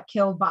parents got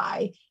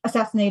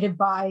assassinated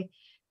by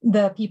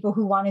the people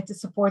who wanted to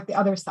support the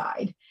other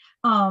side.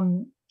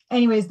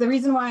 Anyways, the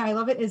reason why I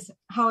love it is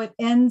how it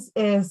ends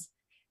is,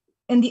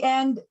 in the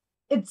end,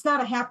 it's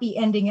not a happy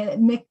ending.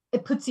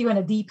 It puts you in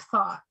a deep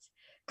thought,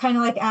 kind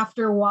of like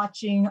after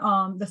watching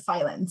The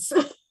Silence,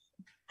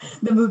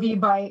 the movie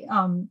by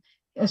Endo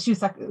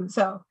Shusaku.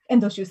 So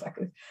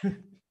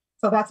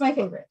that's my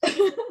favorite.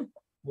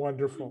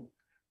 Wonderful.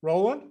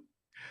 Roland?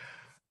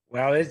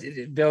 Well,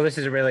 Bill, this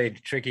is a really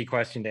tricky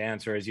question to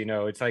answer. As you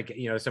know, it's like,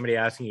 somebody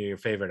asking you your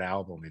favorite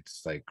album.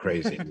 It's like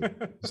crazy.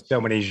 So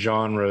many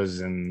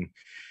genres, and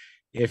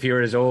if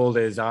you're as old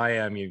as I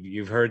am,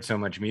 you've heard so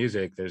much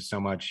music. There's so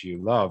much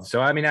you love.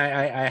 So I mean,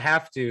 I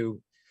have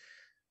to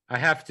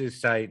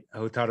cite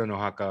Hotaru no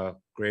Haka,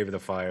 Grave of the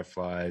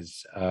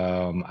Fireflies.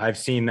 I've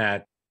seen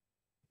that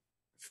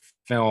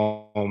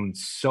film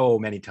so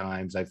many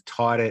times. I've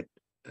taught it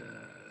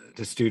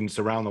to students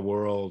around the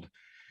world.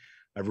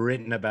 I've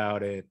written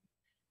about it.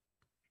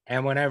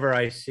 And whenever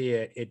I see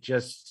it, it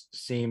just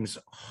seems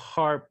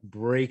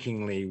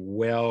heartbreakingly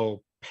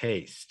well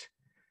paced.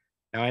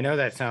 Now, I know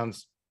that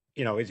sounds,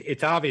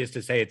 it's obvious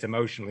to say it's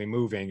emotionally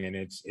moving and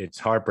it's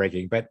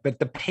heartbreaking, but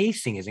the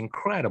pacing is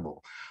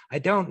incredible. I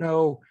don't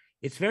know.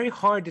 It's very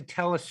hard to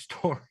tell a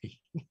story.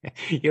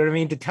 You know what I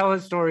mean? To tell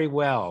a story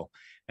well.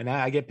 And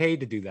I get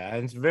paid to do that.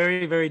 And it's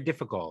very, very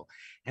difficult.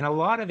 And a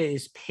lot of it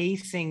is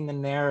pacing the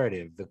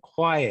narrative, the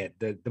quiet,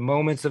 the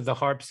moments of the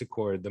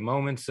harpsichord, the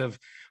moments of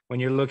when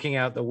you're looking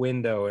out the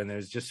window and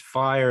there's just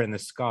fire in the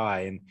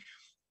sky. And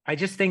I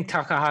just think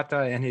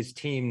Takahata and his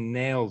team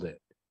nailed it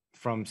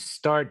from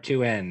start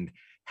to end,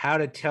 how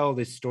to tell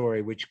this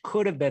story, which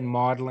could have been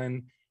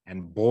maudlin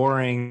and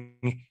boring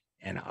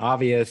and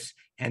obvious,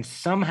 and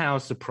somehow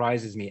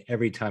surprises me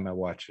every time I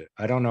watch it.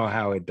 I don't know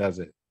how it does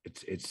it.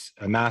 It's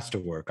a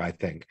masterwork, I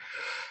think.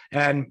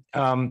 And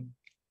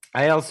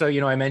I also,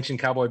 I mentioned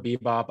Cowboy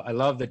Bebop. I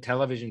love the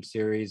television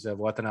series of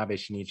Watanabe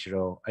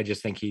Shinichiro. I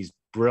just think he's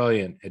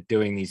brilliant at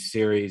doing these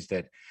series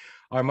that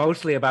are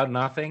mostly about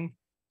nothing,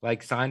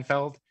 like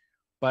Seinfeld,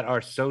 but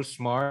are so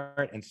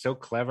smart and so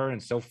clever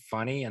and so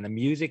funny. And the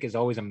music is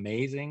always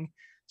amazing.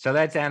 So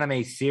that's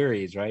anime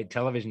series, right?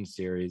 Television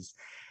series.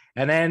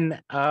 And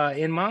then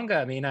in manga,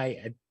 I mean,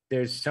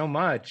 there's so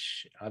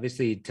much.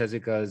 Obviously,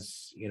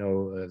 Tezuka's,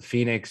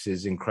 Phoenix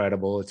is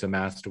incredible. It's a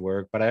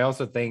masterwork. But I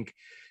also think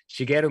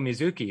Shigeru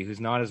Mizuki, who's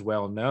not as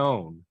well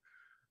known,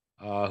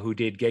 who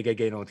did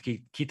Gegege no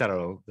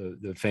Kitaro,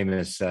 the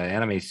famous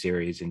anime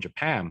series in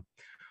Japan.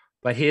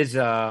 But his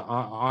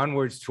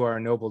Onwards to Our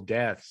Noble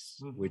Deaths,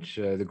 which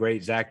the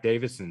great Zach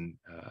Davison,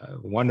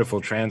 wonderful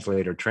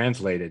translator,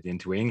 translated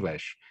into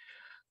English.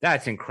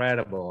 That's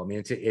incredible. I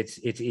mean,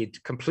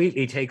 it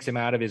completely takes him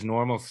out of his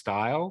normal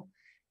style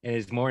and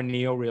is more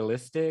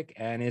neo-realistic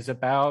and is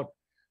about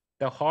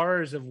the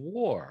horrors of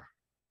war.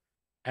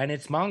 And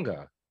it's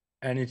manga.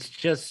 And it's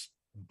just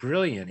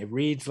brilliant. It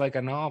reads like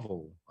a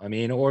novel. I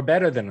mean, or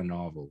better than a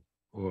novel,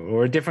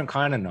 or a different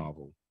kind of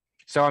novel.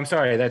 So I'm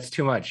sorry, that's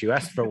too much. You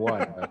asked for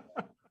one.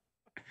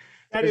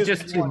 That is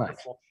just too much.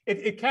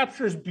 It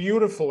captures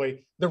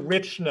beautifully the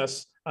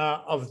richness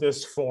of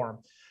this form.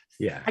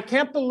 Yeah. I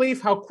can't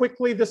believe how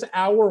quickly this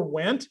hour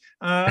went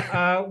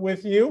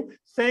with you.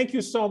 Thank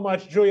you so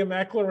much, Julia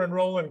Mechler and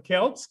Roland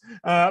Kelts,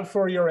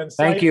 for your insights.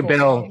 Thank you,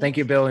 Bill. Thank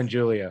you, Bill and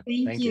Julia.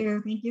 Thank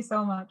you. Thank you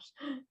so much.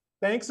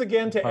 Thanks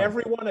again to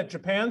everyone at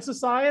Japan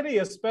Society,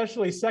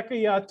 especially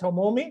Sekiya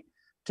Tomomi,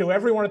 to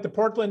everyone at the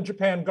Portland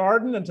Japan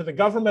Garden, and to the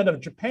government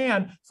of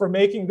Japan for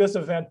making this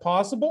event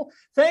possible.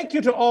 Thank you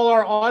to all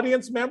our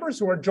audience members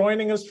who are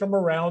joining us from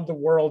around the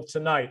world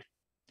tonight.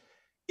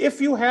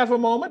 If you have a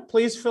moment,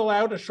 please fill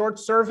out a short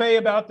survey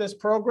about this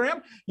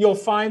program. You'll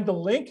find the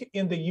link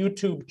in the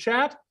YouTube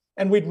chat,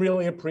 and we'd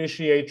really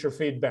appreciate your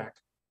feedback.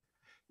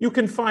 You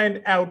can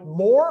find out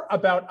more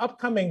about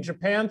upcoming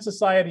Japan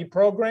Society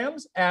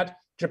programs at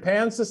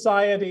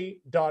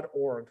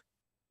japansociety.org.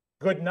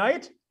 Good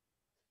night.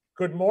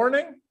 Good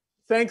morning.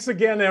 Thanks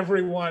again,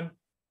 everyone.